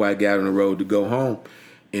before I got on the road to go home.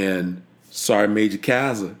 And Sergeant Major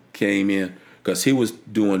Kaiser came in because he was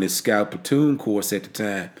doing his scout platoon course at the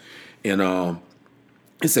time. And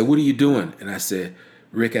he said, "What are you doing?" And I said,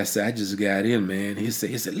 "Rick," I said, "I just got in, man." He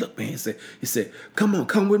said, "Look, man," he said, "Come on,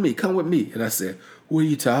 come with me. And I said, what are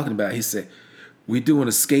you talking about? He said, we're doing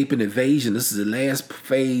escape and evasion. This is the last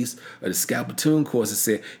phase of the scout platoon course. He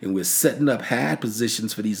said, and we're setting up high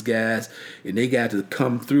positions for these guys, and they got to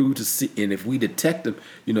come through to see. And if we detect them,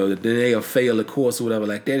 then they'll fail the course or whatever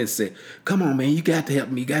like that. And said, come on, man, you got to help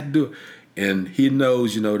me. You got to do it. And he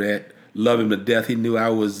knows, that love him to death. He knew I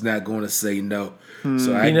was not going to say no.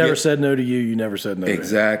 So he never said no to you. You never said no to him.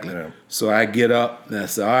 Exactly. Yeah. So I get up and I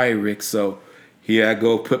say, all right, Rick. So here I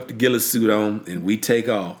go, put the ghillie suit on, and we take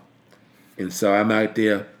off. And so I'm out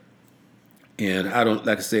there, and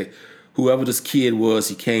like I said, whoever this kid was,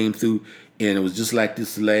 he came through, and it was just like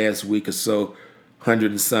this last week or so, 100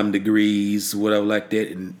 and some degrees, whatever like that,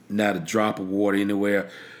 and not a drop of water anywhere.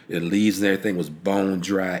 The leaves and everything was bone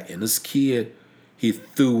dry. And this kid, he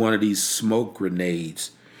threw one of these smoke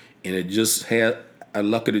grenades, and it just had a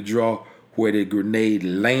luck of the draw where the grenade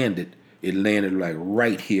landed. It landed like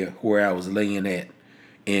right here where I was laying at.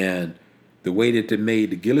 And the way that they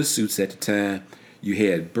made the ghillie suits at the time, you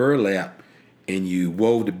had burlap, and you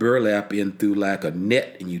wove the burlap in through like a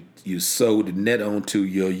net, and you sewed the net onto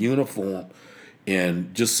your uniform.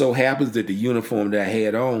 And just so happens that the uniform that I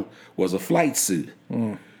had on was a flight suit.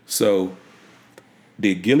 So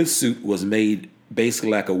the ghillie suit was made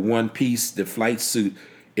basically like a one-piece, the flight suit,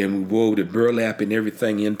 and we wove the burlap and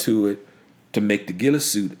everything into it to make the ghillie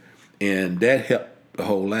suit. And that helped a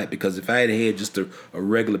whole lot, because if I had just a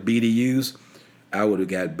regular BDUs, I would have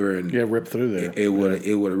got burned. Yeah, ripped through there. It would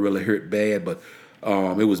have really hurt bad, but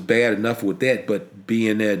it was bad enough with that. But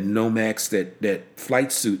being that Nomex, that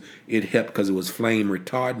flight suit, it helped because it was flame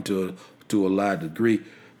retardant to a large degree.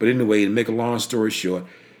 But anyway, to make a long story short,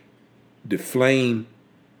 the flame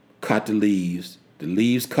caught the leaves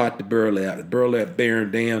caught the burlap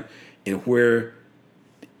burned down, and where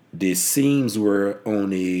the seams were on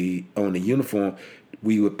the uniform,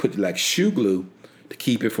 we would put like shoe glue to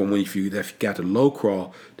keep it from if you got the low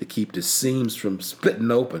crawl, to keep the seams from splitting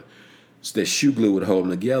open. So that shoe glue would hold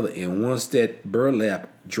them together. And once that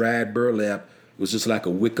dried burlap, was just like a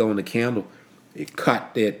wick on the candle, it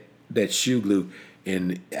caught that shoe glue,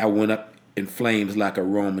 and I went up in flames like a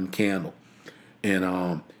Roman candle.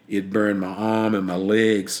 And it burned my arm and my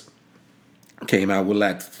legs. Came out with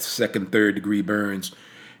like second, third degree burns.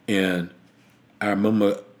 And I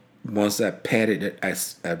remember once I patted it, I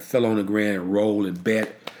fell on the ground and rolled and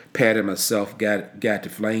patted myself, got the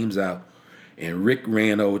flames out. And Rick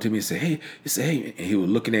ran over to me and said, hey, and he was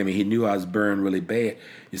looking at me. He knew I was burned really bad.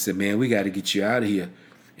 He said, man, we got to get you out of here.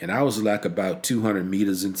 And I was like about 200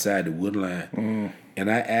 meters inside the wood line.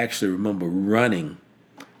 And I actually remember running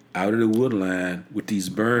out of the wood line with these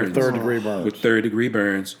burns. With third degree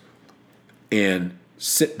burns. And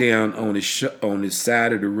sit down on the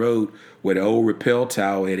side of the road where the old rappel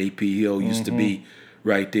tower at AP Hill used to be,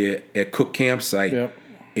 right there at Cook Campsite. Yep.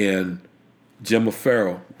 And Jim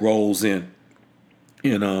O'Farrell rolls in.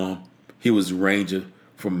 And he was a ranger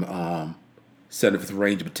from 75th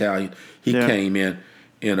Ranger Battalion. He came in,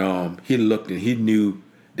 and he looked, and he knew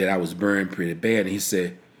that I was burned pretty bad. And he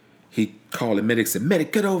said, he called the medic, said,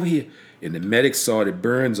 medic, get over here. And the medic saw the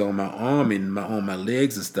burns on my arm and on my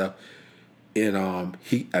legs and stuff. And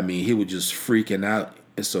he was just freaking out.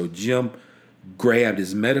 And so Jim grabbed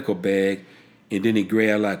his medical bag, and then he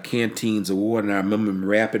grabbed like canteens of water. And I remember him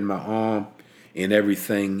wrapping my arm and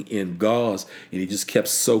everything in gauze, and he just kept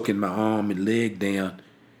soaking my arm and leg down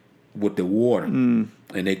with the water. And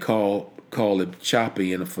they called a chopper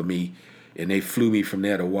in for me, and they flew me from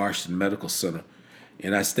there to Washington Medical Center.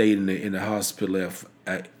 And I stayed in the hospital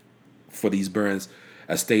there for these burns.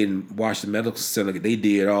 I stayed in Washington Medical Center. They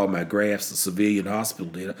did all my grafts. The civilian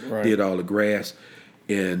hospital did all the grafts.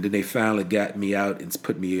 And then they finally got me out and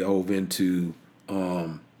put me over into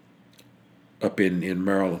up in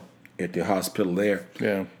Maryland at the hospital there.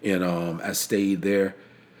 Yeah. And I stayed there.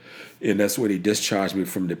 And that's where they discharged me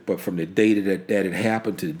from the day that it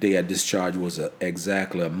happened to the day I discharged was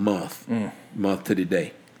exactly a month to the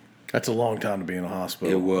day. That's a long time to be in a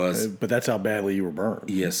hospital. It was. But that's how badly you were burned.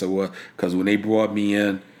 Yes, it was. Because when they brought me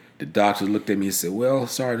in, the doctor looked at me and said, well,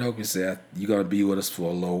 Sergeant Holcomb said, you're going to be with us for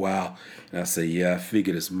a little while. And I said, yeah, I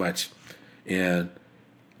figured as much. And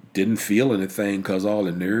didn't feel anything because all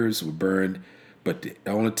the nerves were burned. But the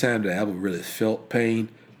only time that I ever really felt pain,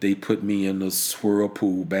 they put me in the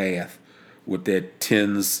whirlpool bath with that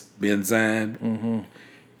TENS benzine. Mm-hmm.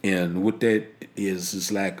 And what that is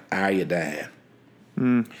like iodine.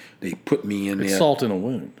 They put me in there. It's salt in a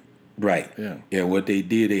wound. Right. Yeah. And what they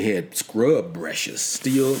did, they had scrub brushes,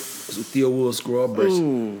 steel wool scrub brushes.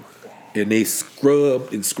 Ooh. And they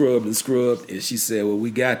scrubbed and scrubbed and scrubbed. And she said, well, we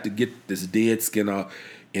got to get this dead skin off.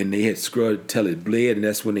 And they had scrubbed till it bled, and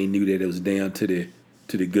that's when they knew that it was down to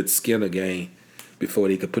the good skin again. before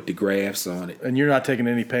they could put the grafts on it. And you're not taking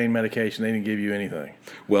any pain medication. They didn't give you anything.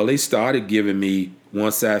 Well, they started giving me,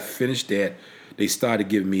 once I finished that, they started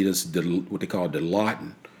giving me this, what they call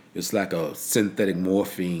Dilaudid. It's like a synthetic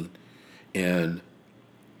morphine. And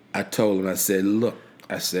I told them, I said, look,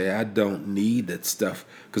 I don't need that stuff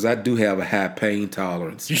because I do have a high pain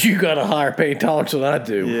tolerance. You got a higher pain tolerance than I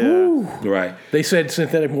do. Yeah. Right. They said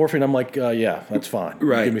synthetic morphine. I'm like, yeah, that's fine.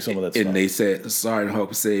 Right. Give me some of that stuff. And they said, Sergeant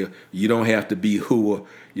Hope said, you don't have to be who,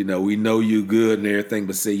 we know you good and everything,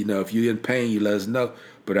 but say, if you're in pain, you let us know.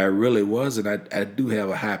 But I really wasn't. I do have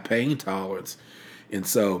a high pain tolerance. And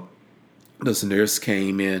so this nurse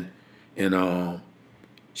came in and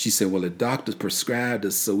she said, well, the doctor prescribed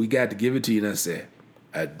us, so we got to give it to you. And I said,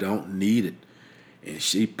 I don't need it. And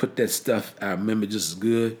she put that stuff, I remember just as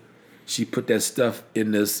good. She put that stuff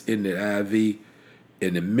in the IV.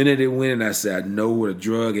 And the minute it went in, I said, I know what a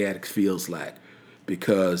drug addict feels like.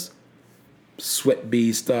 Because sweat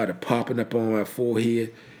beads started popping up on my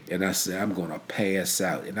forehead. And I said, I'm going to pass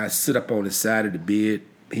out. And I sit up on the side of the bed,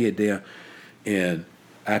 head down, and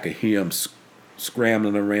I could hear them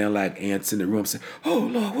scrambling around like ants in the room, saying, oh,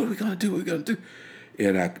 Lord, what are we going to do? What are we going to do?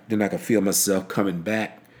 And then I could feel myself coming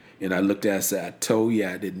back. And I looked at it and said, I told you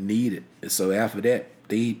I didn't need it. And so after that,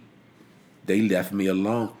 they left me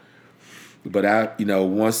alone. But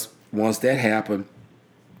once that happened,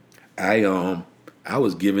 I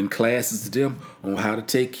was giving classes to them on how to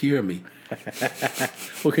take care of me.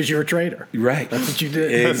 Well, because you're a trainer. Right. That's what you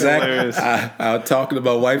did. Exactly. I was talking to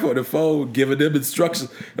my wife on the phone, giving them instructions.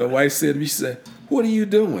 My wife said to me, she said, what are you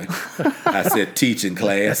doing? I said, teaching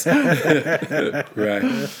class.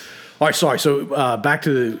 Right. All right, sorry. So back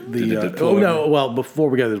to the before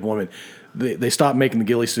we got to the deployment, they stopped making the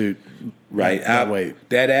ghillie suit. Right.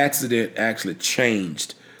 That accident actually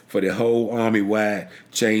changed for the whole Army-wide,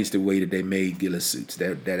 changed the way that they made ghillie suits.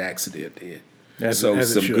 That accident did. As some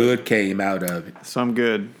good came out of it. Some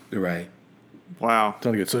good. Right. Wow.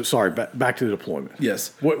 Sounds good. So sorry, back to the deployment.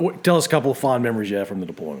 Yes. Tell us a couple of fond memories you have from the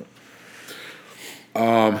deployment.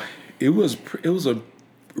 It was a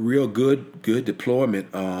real good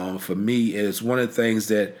deployment for me. It's one of the things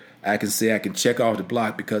that I can say I can check off the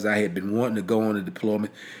block because I had been wanting to go on a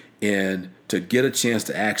deployment, and to get a chance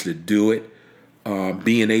to actually do it,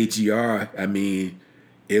 being AGR, I mean,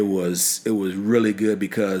 it was really good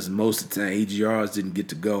because most of the time AGRs didn't get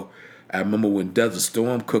to go. I remember when Desert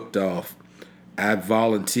Storm cooked off, I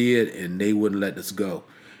volunteered and they wouldn't let us go.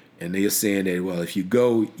 And they were saying that, well, if you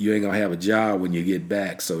go, you ain't going to have a job when you get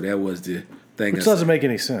back. So that was the thing. Which doesn't make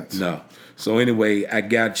any sense. No. So anyway, I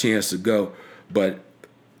got a chance to go. But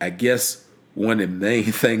I guess one of the main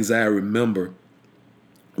things I remember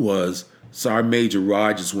was Sergeant Major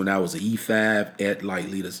Rogers when I was an E5 at Light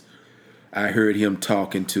Leaders. I heard him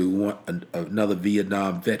talking to another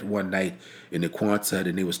Vietnam vet one night in the Quonset,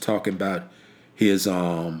 and he was talking about his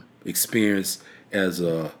experience as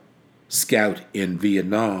a scout in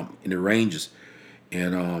Vietnam in the Rangers,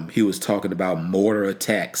 and he was talking about mortar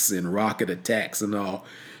attacks and rocket attacks and all,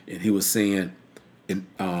 and he was saying,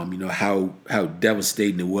 how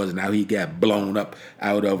devastating it was and how he got blown up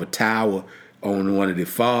out of a tower on one of the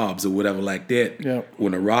FOBs or whatever like that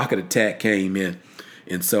when a rocket attack came in.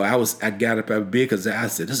 And so I got up out of bed because I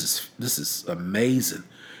said, this is amazing.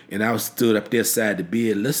 And I stood up there side the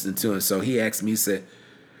bed listening to him. So he asked me, he said,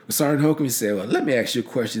 well, Sergeant Holcomb, he said, well, let me ask you a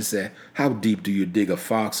question. He said, how deep do you dig a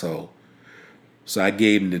foxhole? So I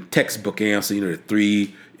gave him the textbook answer, the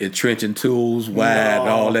 3 entrenching tools, wide, and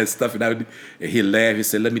all that stuff. And he laughed. He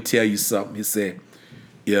said, let me tell you something. He said,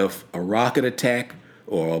 if a rocket attack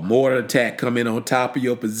or a mortar attack come in on top of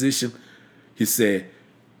your position, he said,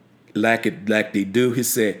 like they do, he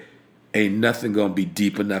said, ain't nothing going to be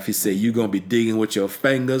deep enough. He said, you're going to be digging with your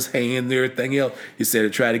fingers, hands, and everything else. He said, to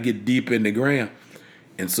try to get deep in the ground.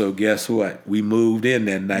 And so guess what? We moved in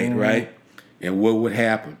that night, right? And what would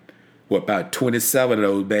happen? Well, about 27 of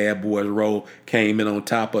those bad boys came in on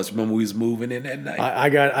top of us. Remember we was moving in that night? I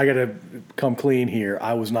got to come clean here.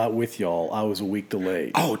 I was not with y'all. I was a week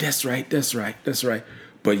delayed. Oh, that's right. But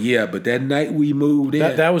that night we moved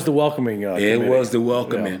in. That was the welcoming. It was the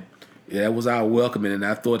welcoming. Yeah, that was our welcoming. And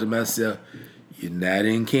I thought to myself, you're not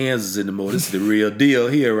in Kansas anymore. This is the real deal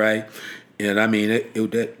here, right? And I mean, it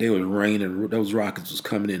was raining. Those rockets was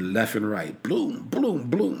coming in left and right. Bloom, bloom,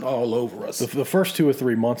 bloom all over us. The first 2 or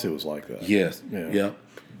 3 months it was like that. Yes. Yeah.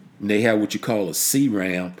 And they have what you call a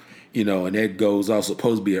C-RAM, and that goes off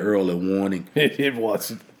supposed to be an early warning. It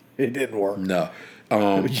wasn't. It didn't work. No.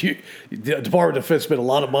 The Department of Defense spent a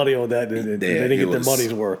lot of money on that, and they didn't get their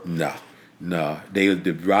money's worth. No.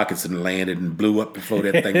 The rockets had landed and blew up before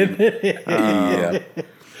that thing. Yeah.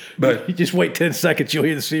 But you just wait 10 seconds, you'll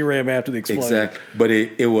hear the C-RAM after the explosion. exactly. But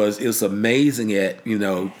it's amazing at,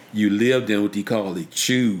 you lived in what they call the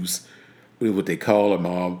CHUs, what they call them,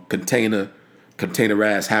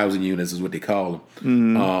 containerized housing units is what they call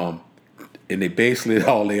them. And they basically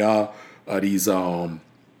all they are these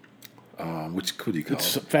which could you call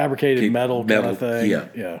It's it? fabricated metal kind of thing.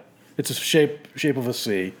 Yeah. It's a shape of a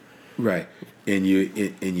C. Right. And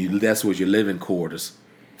you that's what your living quarters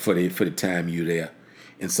for the time you're there.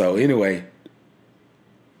 And so anyway,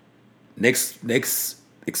 next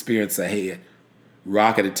experience I had,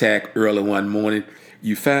 rocket attack early one morning.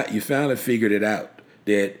 You finally figured it out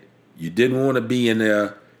that you didn't want to be in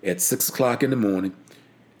there at 6 o'clock in the morning.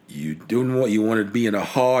 You wanted to be in a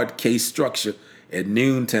hard case structure at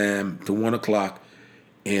noontime to 1 o'clock,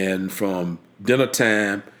 and from dinner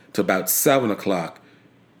time to about 7 o'clock,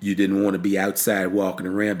 you didn't want to be outside walking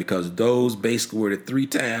around, because those basically were the 3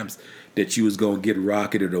 times that you was going to get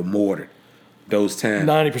rocketed or mortared. Those times.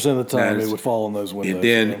 90% of the time it would fall in those windows. And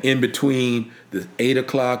then in between the 8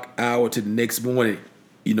 o'clock hour to the next morning,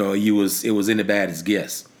 it was anybody's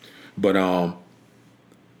guess. But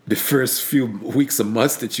the first few weeks or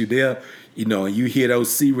months that you're there, and you hear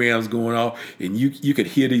those C-RAMs going off, and you could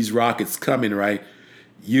hear these rockets coming, right?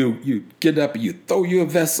 You get up and you throw your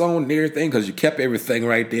vest on and everything, because you kept everything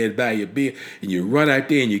right there by your bed, and you run out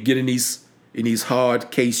there and you get in these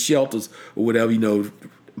hard case shelters or whatever,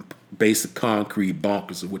 basic concrete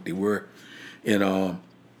bunkers or what they were. And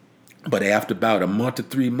but after about a month to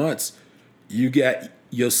 3 months,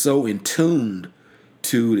 you're so in tuned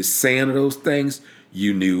to the sound of those things.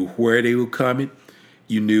 You knew where they were coming.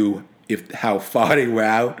 You knew how far they were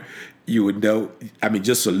out. You would know. I mean,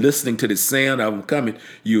 just so listening to the sound of them coming,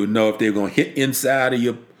 you would know if they were going to hit inside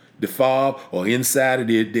of the fob or inside of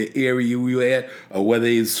the area you were at, or whether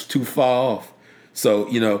it's too far off. So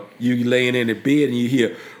you laying in the bed and you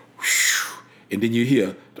hear, whoosh, and then you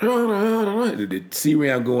hear the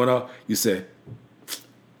C-RAM going off. You say,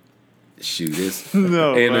 shoot, this ain't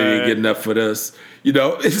good enough for this. It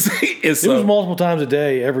was multiple times a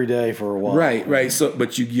day, every day for a while. Right. So,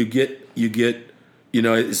 but you get,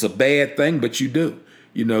 it's a bad thing, but you do.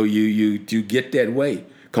 You get that way,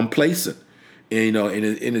 complacent, and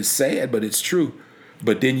and it's sad, but it's true.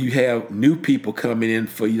 But then you have new people coming in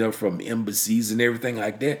from embassies and everything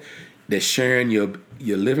like that. They're sharing your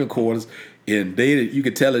living quarters. And you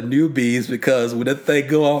could tell the newbies, because when that thing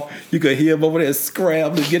go off, you could hear them over there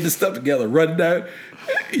scrambling, getting the stuff together, running out.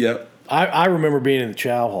 Yeah. I remember being in the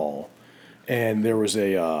chow hall, and there was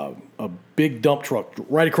a big dump truck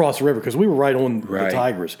right across the river, because we were right on the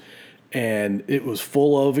Tigris, and it was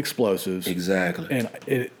full of explosives. Exactly.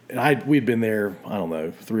 And we'd been there, I don't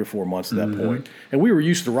know, 3 or 4 months at that point, and we were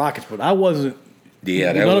used to rockets, but I wasn't.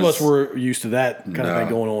 Yeah, none of us were used to that kind of thing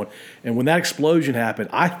going on. And when that explosion happened,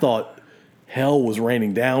 I thought hell was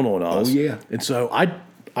raining down on us. Oh yeah. And so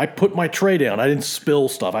I put my tray down. I didn't spill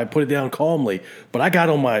stuff. I put it down calmly, but I got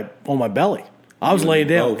on my belly. I was laying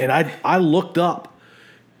down, and I looked up,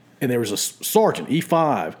 and there was a sergeant,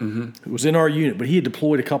 E5, who was in our unit, but he had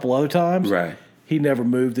deployed a couple other times. Right. He never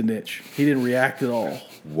moved an inch. He didn't react at all.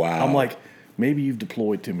 Wow. I'm like, maybe you've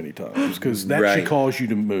deployed too many times, because that should cause you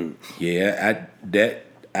to move. Yeah,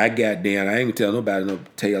 I got down. I ain't gonna tell nobody no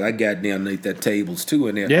tale. I got down underneath that tables too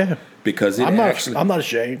in there. Yeah. Because I'm not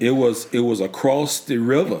ashamed. It was across the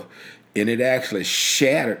river, and it actually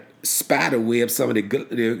shattered, spiderweb some of the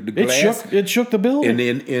glass. It shook the building. And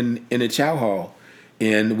in the chow hall,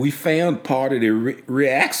 and we found part of the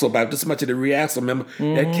rear axle, about this much of the rear axle, remember,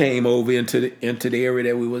 that came over into the area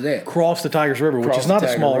that we was at. Across the Tigris River, which is not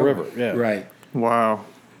a small river. Yeah. Right. Wow.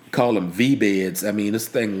 Call them V-beds. I mean, this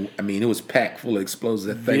thing, it was packed full of explosives.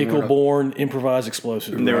 That thing Vehicle-borne improvised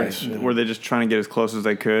explosives. And were they just trying to get as close as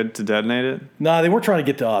they could to detonate it? No, they weren't trying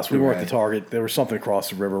to get to us. We weren't the target. There was something across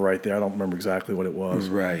the river right there. I don't remember exactly what it was.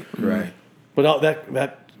 Right. But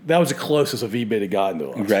that was the closest a V-bed had gotten to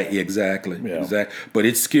us. Right, exactly. But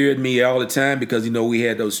it scared me all the time, because, we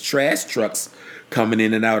had those trash trucks coming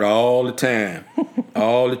in and out all the time.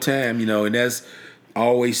 And that's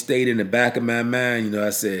always stayed in the back of my mind.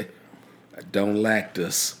 I said, I don't like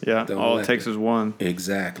this. Yeah, all it takes is one.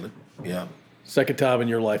 Exactly. Yeah. Second time in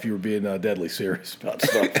your life you were being deadly serious about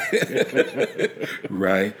stuff.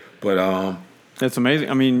 Right. But it's amazing.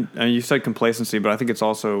 I mean, you said complacency, but I think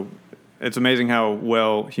it's amazing how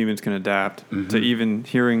well humans can adapt to even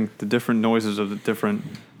hearing the different noises of the different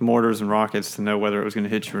mortars and rockets to know whether it was going to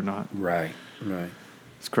hit you or not. Right.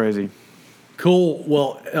 It's crazy. Cool.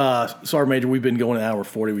 Well, Sergeant Major, we've been going an hour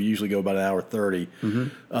 40. We usually go about an hour 30.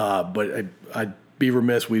 But I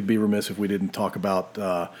we'd be remiss if we didn't talk about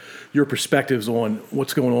your perspectives on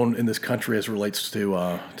what's going on in this country as it relates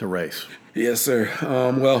to race. Yes, sir.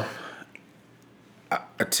 Well,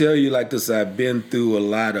 I tell you like this, I've been through a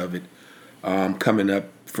lot of it coming up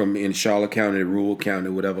from in Charlotte County, rural county,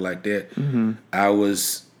 whatever like that. Mm-hmm. I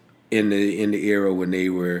was in the era when they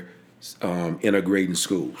were integrating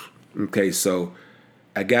schools. Okay, so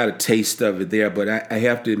I got a taste of it there, but I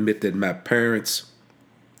have to admit that my parents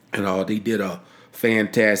and all, they did a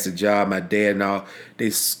fantastic job. My dad and all, they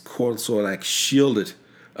sort of like shielded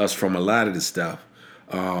us from a lot of this stuff.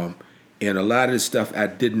 And a lot of the stuff I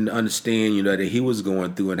didn't understand, that he was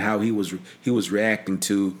going through and how he was reacting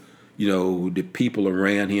to, the people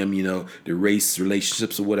around him, the race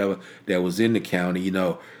relationships or whatever that was in the county,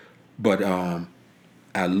 But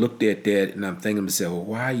I looked at that and I'm thinking to myself, well,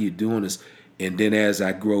 why are you doing this? And then as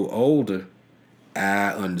I grow older,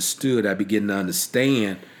 I began to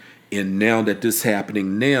understand. And now that this is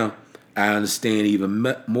happening now, I understand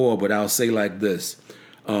even more. But I'll say like this,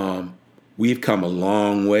 we've come a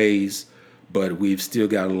long ways, but we've still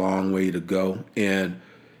got a long way to go. And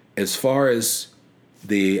as far as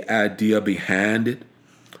the idea behind it,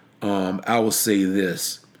 I will say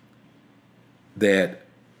this, that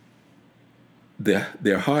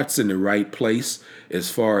their heart's in the right place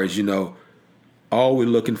as far as, all we're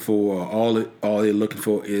looking for, all they're looking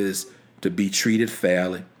for is to be treated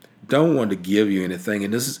fairly. Don't want to give you anything.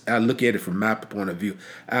 And I look at it from my point of view.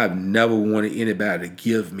 I've never wanted anybody to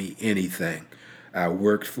give me anything. I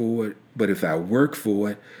worked for it, but if I work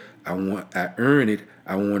for it, I earn it.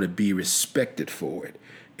 I want to be respected for it.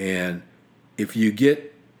 And if you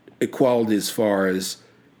get equality as far as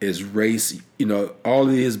race, all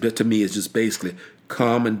it is, but to me, is just basically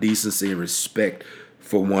common decency and respect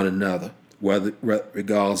for one another. Whether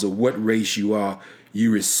regardless of what race you are,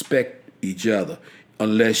 you respect each other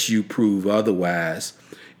unless you prove otherwise.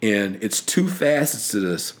 And it's two facets to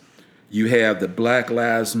this. You have the Black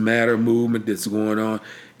Lives Matter movement that's going on.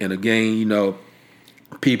 And again,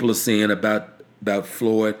 people are saying about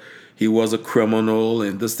Floyd, he was a criminal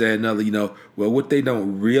and this, that, and other, Well, what they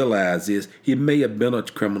don't realize is he may have been a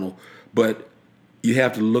criminal, but you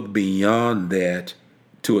have to look beyond that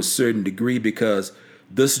to a certain degree, because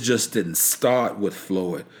this just didn't start with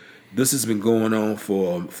Floyd. This has been going on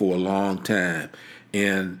for a long time.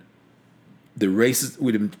 And the racists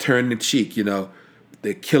would have turned the cheek,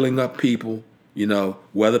 They're killing up people,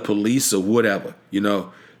 whether police or whatever,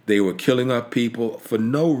 They were killing up people for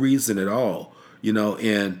no reason at all,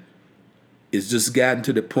 and it's just gotten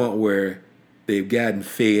to the point where they've gotten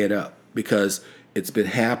fed up because it's been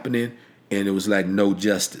happening and it was like no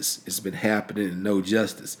justice. It's been happening and no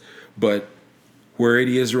justice. But where it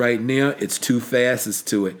is right now, it's two facets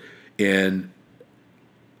to it. And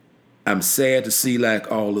I'm sad to see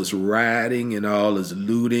like all this rioting and all this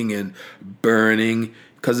looting and burning,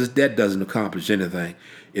 because that doesn't accomplish anything.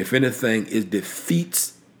 If anything, it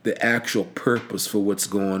defeats the actual purpose for what's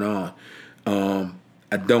going on.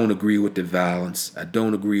 I don't agree with the violence. I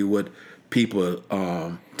don't agree with people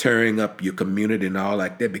tearing up your community and all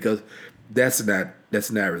like that, because that's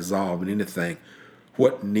not resolving anything.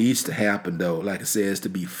 What needs to happen, though, like I said, is to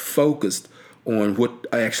be focused on what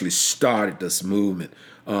actually started this movement.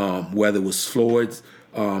 Whether it was Floyd's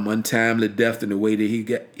untimely death and the way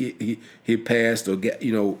that he passed or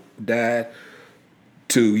died,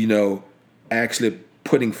 to actually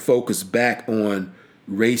putting focus back on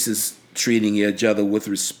racists treating each other with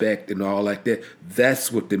respect and all like that.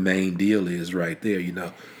 That's what the main deal is right there.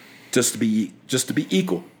 Just to be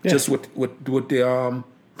equal. Yeah. Just what the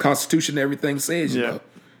Constitution and everything says.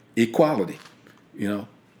 Equality.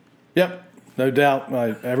 Yep. No doubt.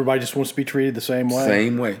 Everybody just wants to be treated the same way.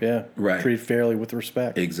 Same way. Yeah. Right. Treated fairly with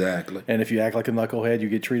respect. Exactly. And if you act like a knucklehead, you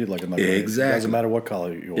get treated like a knucklehead. Exactly. It doesn't matter what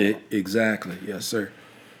color you are. Exactly. Yes, sir.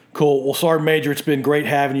 Cool. Well, Sergeant Major, it's been great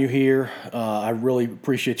having you here. I really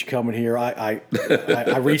appreciate you coming here. I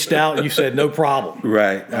reached out and you said no problem.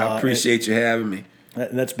 Right. I appreciate you having me.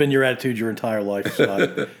 And that's been your attitude your entire life.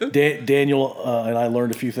 So, Daniel and I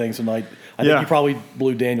learned a few things tonight. I think you probably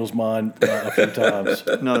blew Daniel's mind a few times.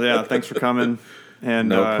 No, yeah. Thanks for coming. And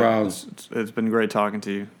no problem. It's been great talking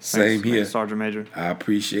to you. Same here. Thanks, Sergeant Major. I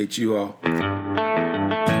appreciate you all.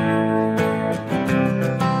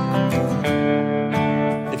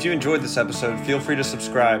 If you enjoyed this episode, feel free to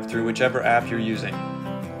subscribe through whichever app you're using.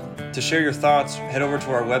 To share your thoughts, head over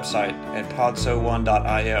to our website at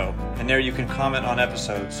podso1.io, and there you can comment on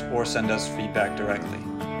episodes or send us feedback directly.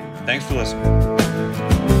 Thanks for listening.